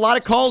 We took a lot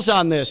of calls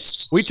on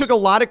this.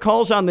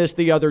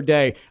 The other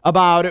day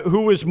about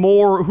who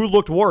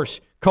looked worse,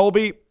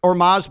 Colby or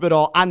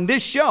Masvidal on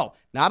this show.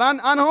 Not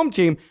on Home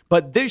Team,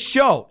 but this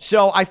show.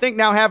 So I think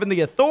now having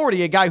the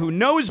authority, a guy who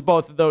knows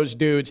both of those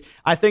dudes,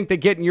 I think that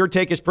getting your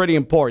take is pretty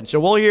important. So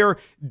we'll hear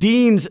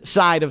Dean's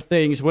side of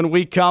things when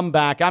we come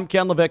back. I'm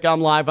Ken Lavicka.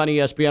 I'm live on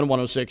ESPN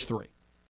 106.3.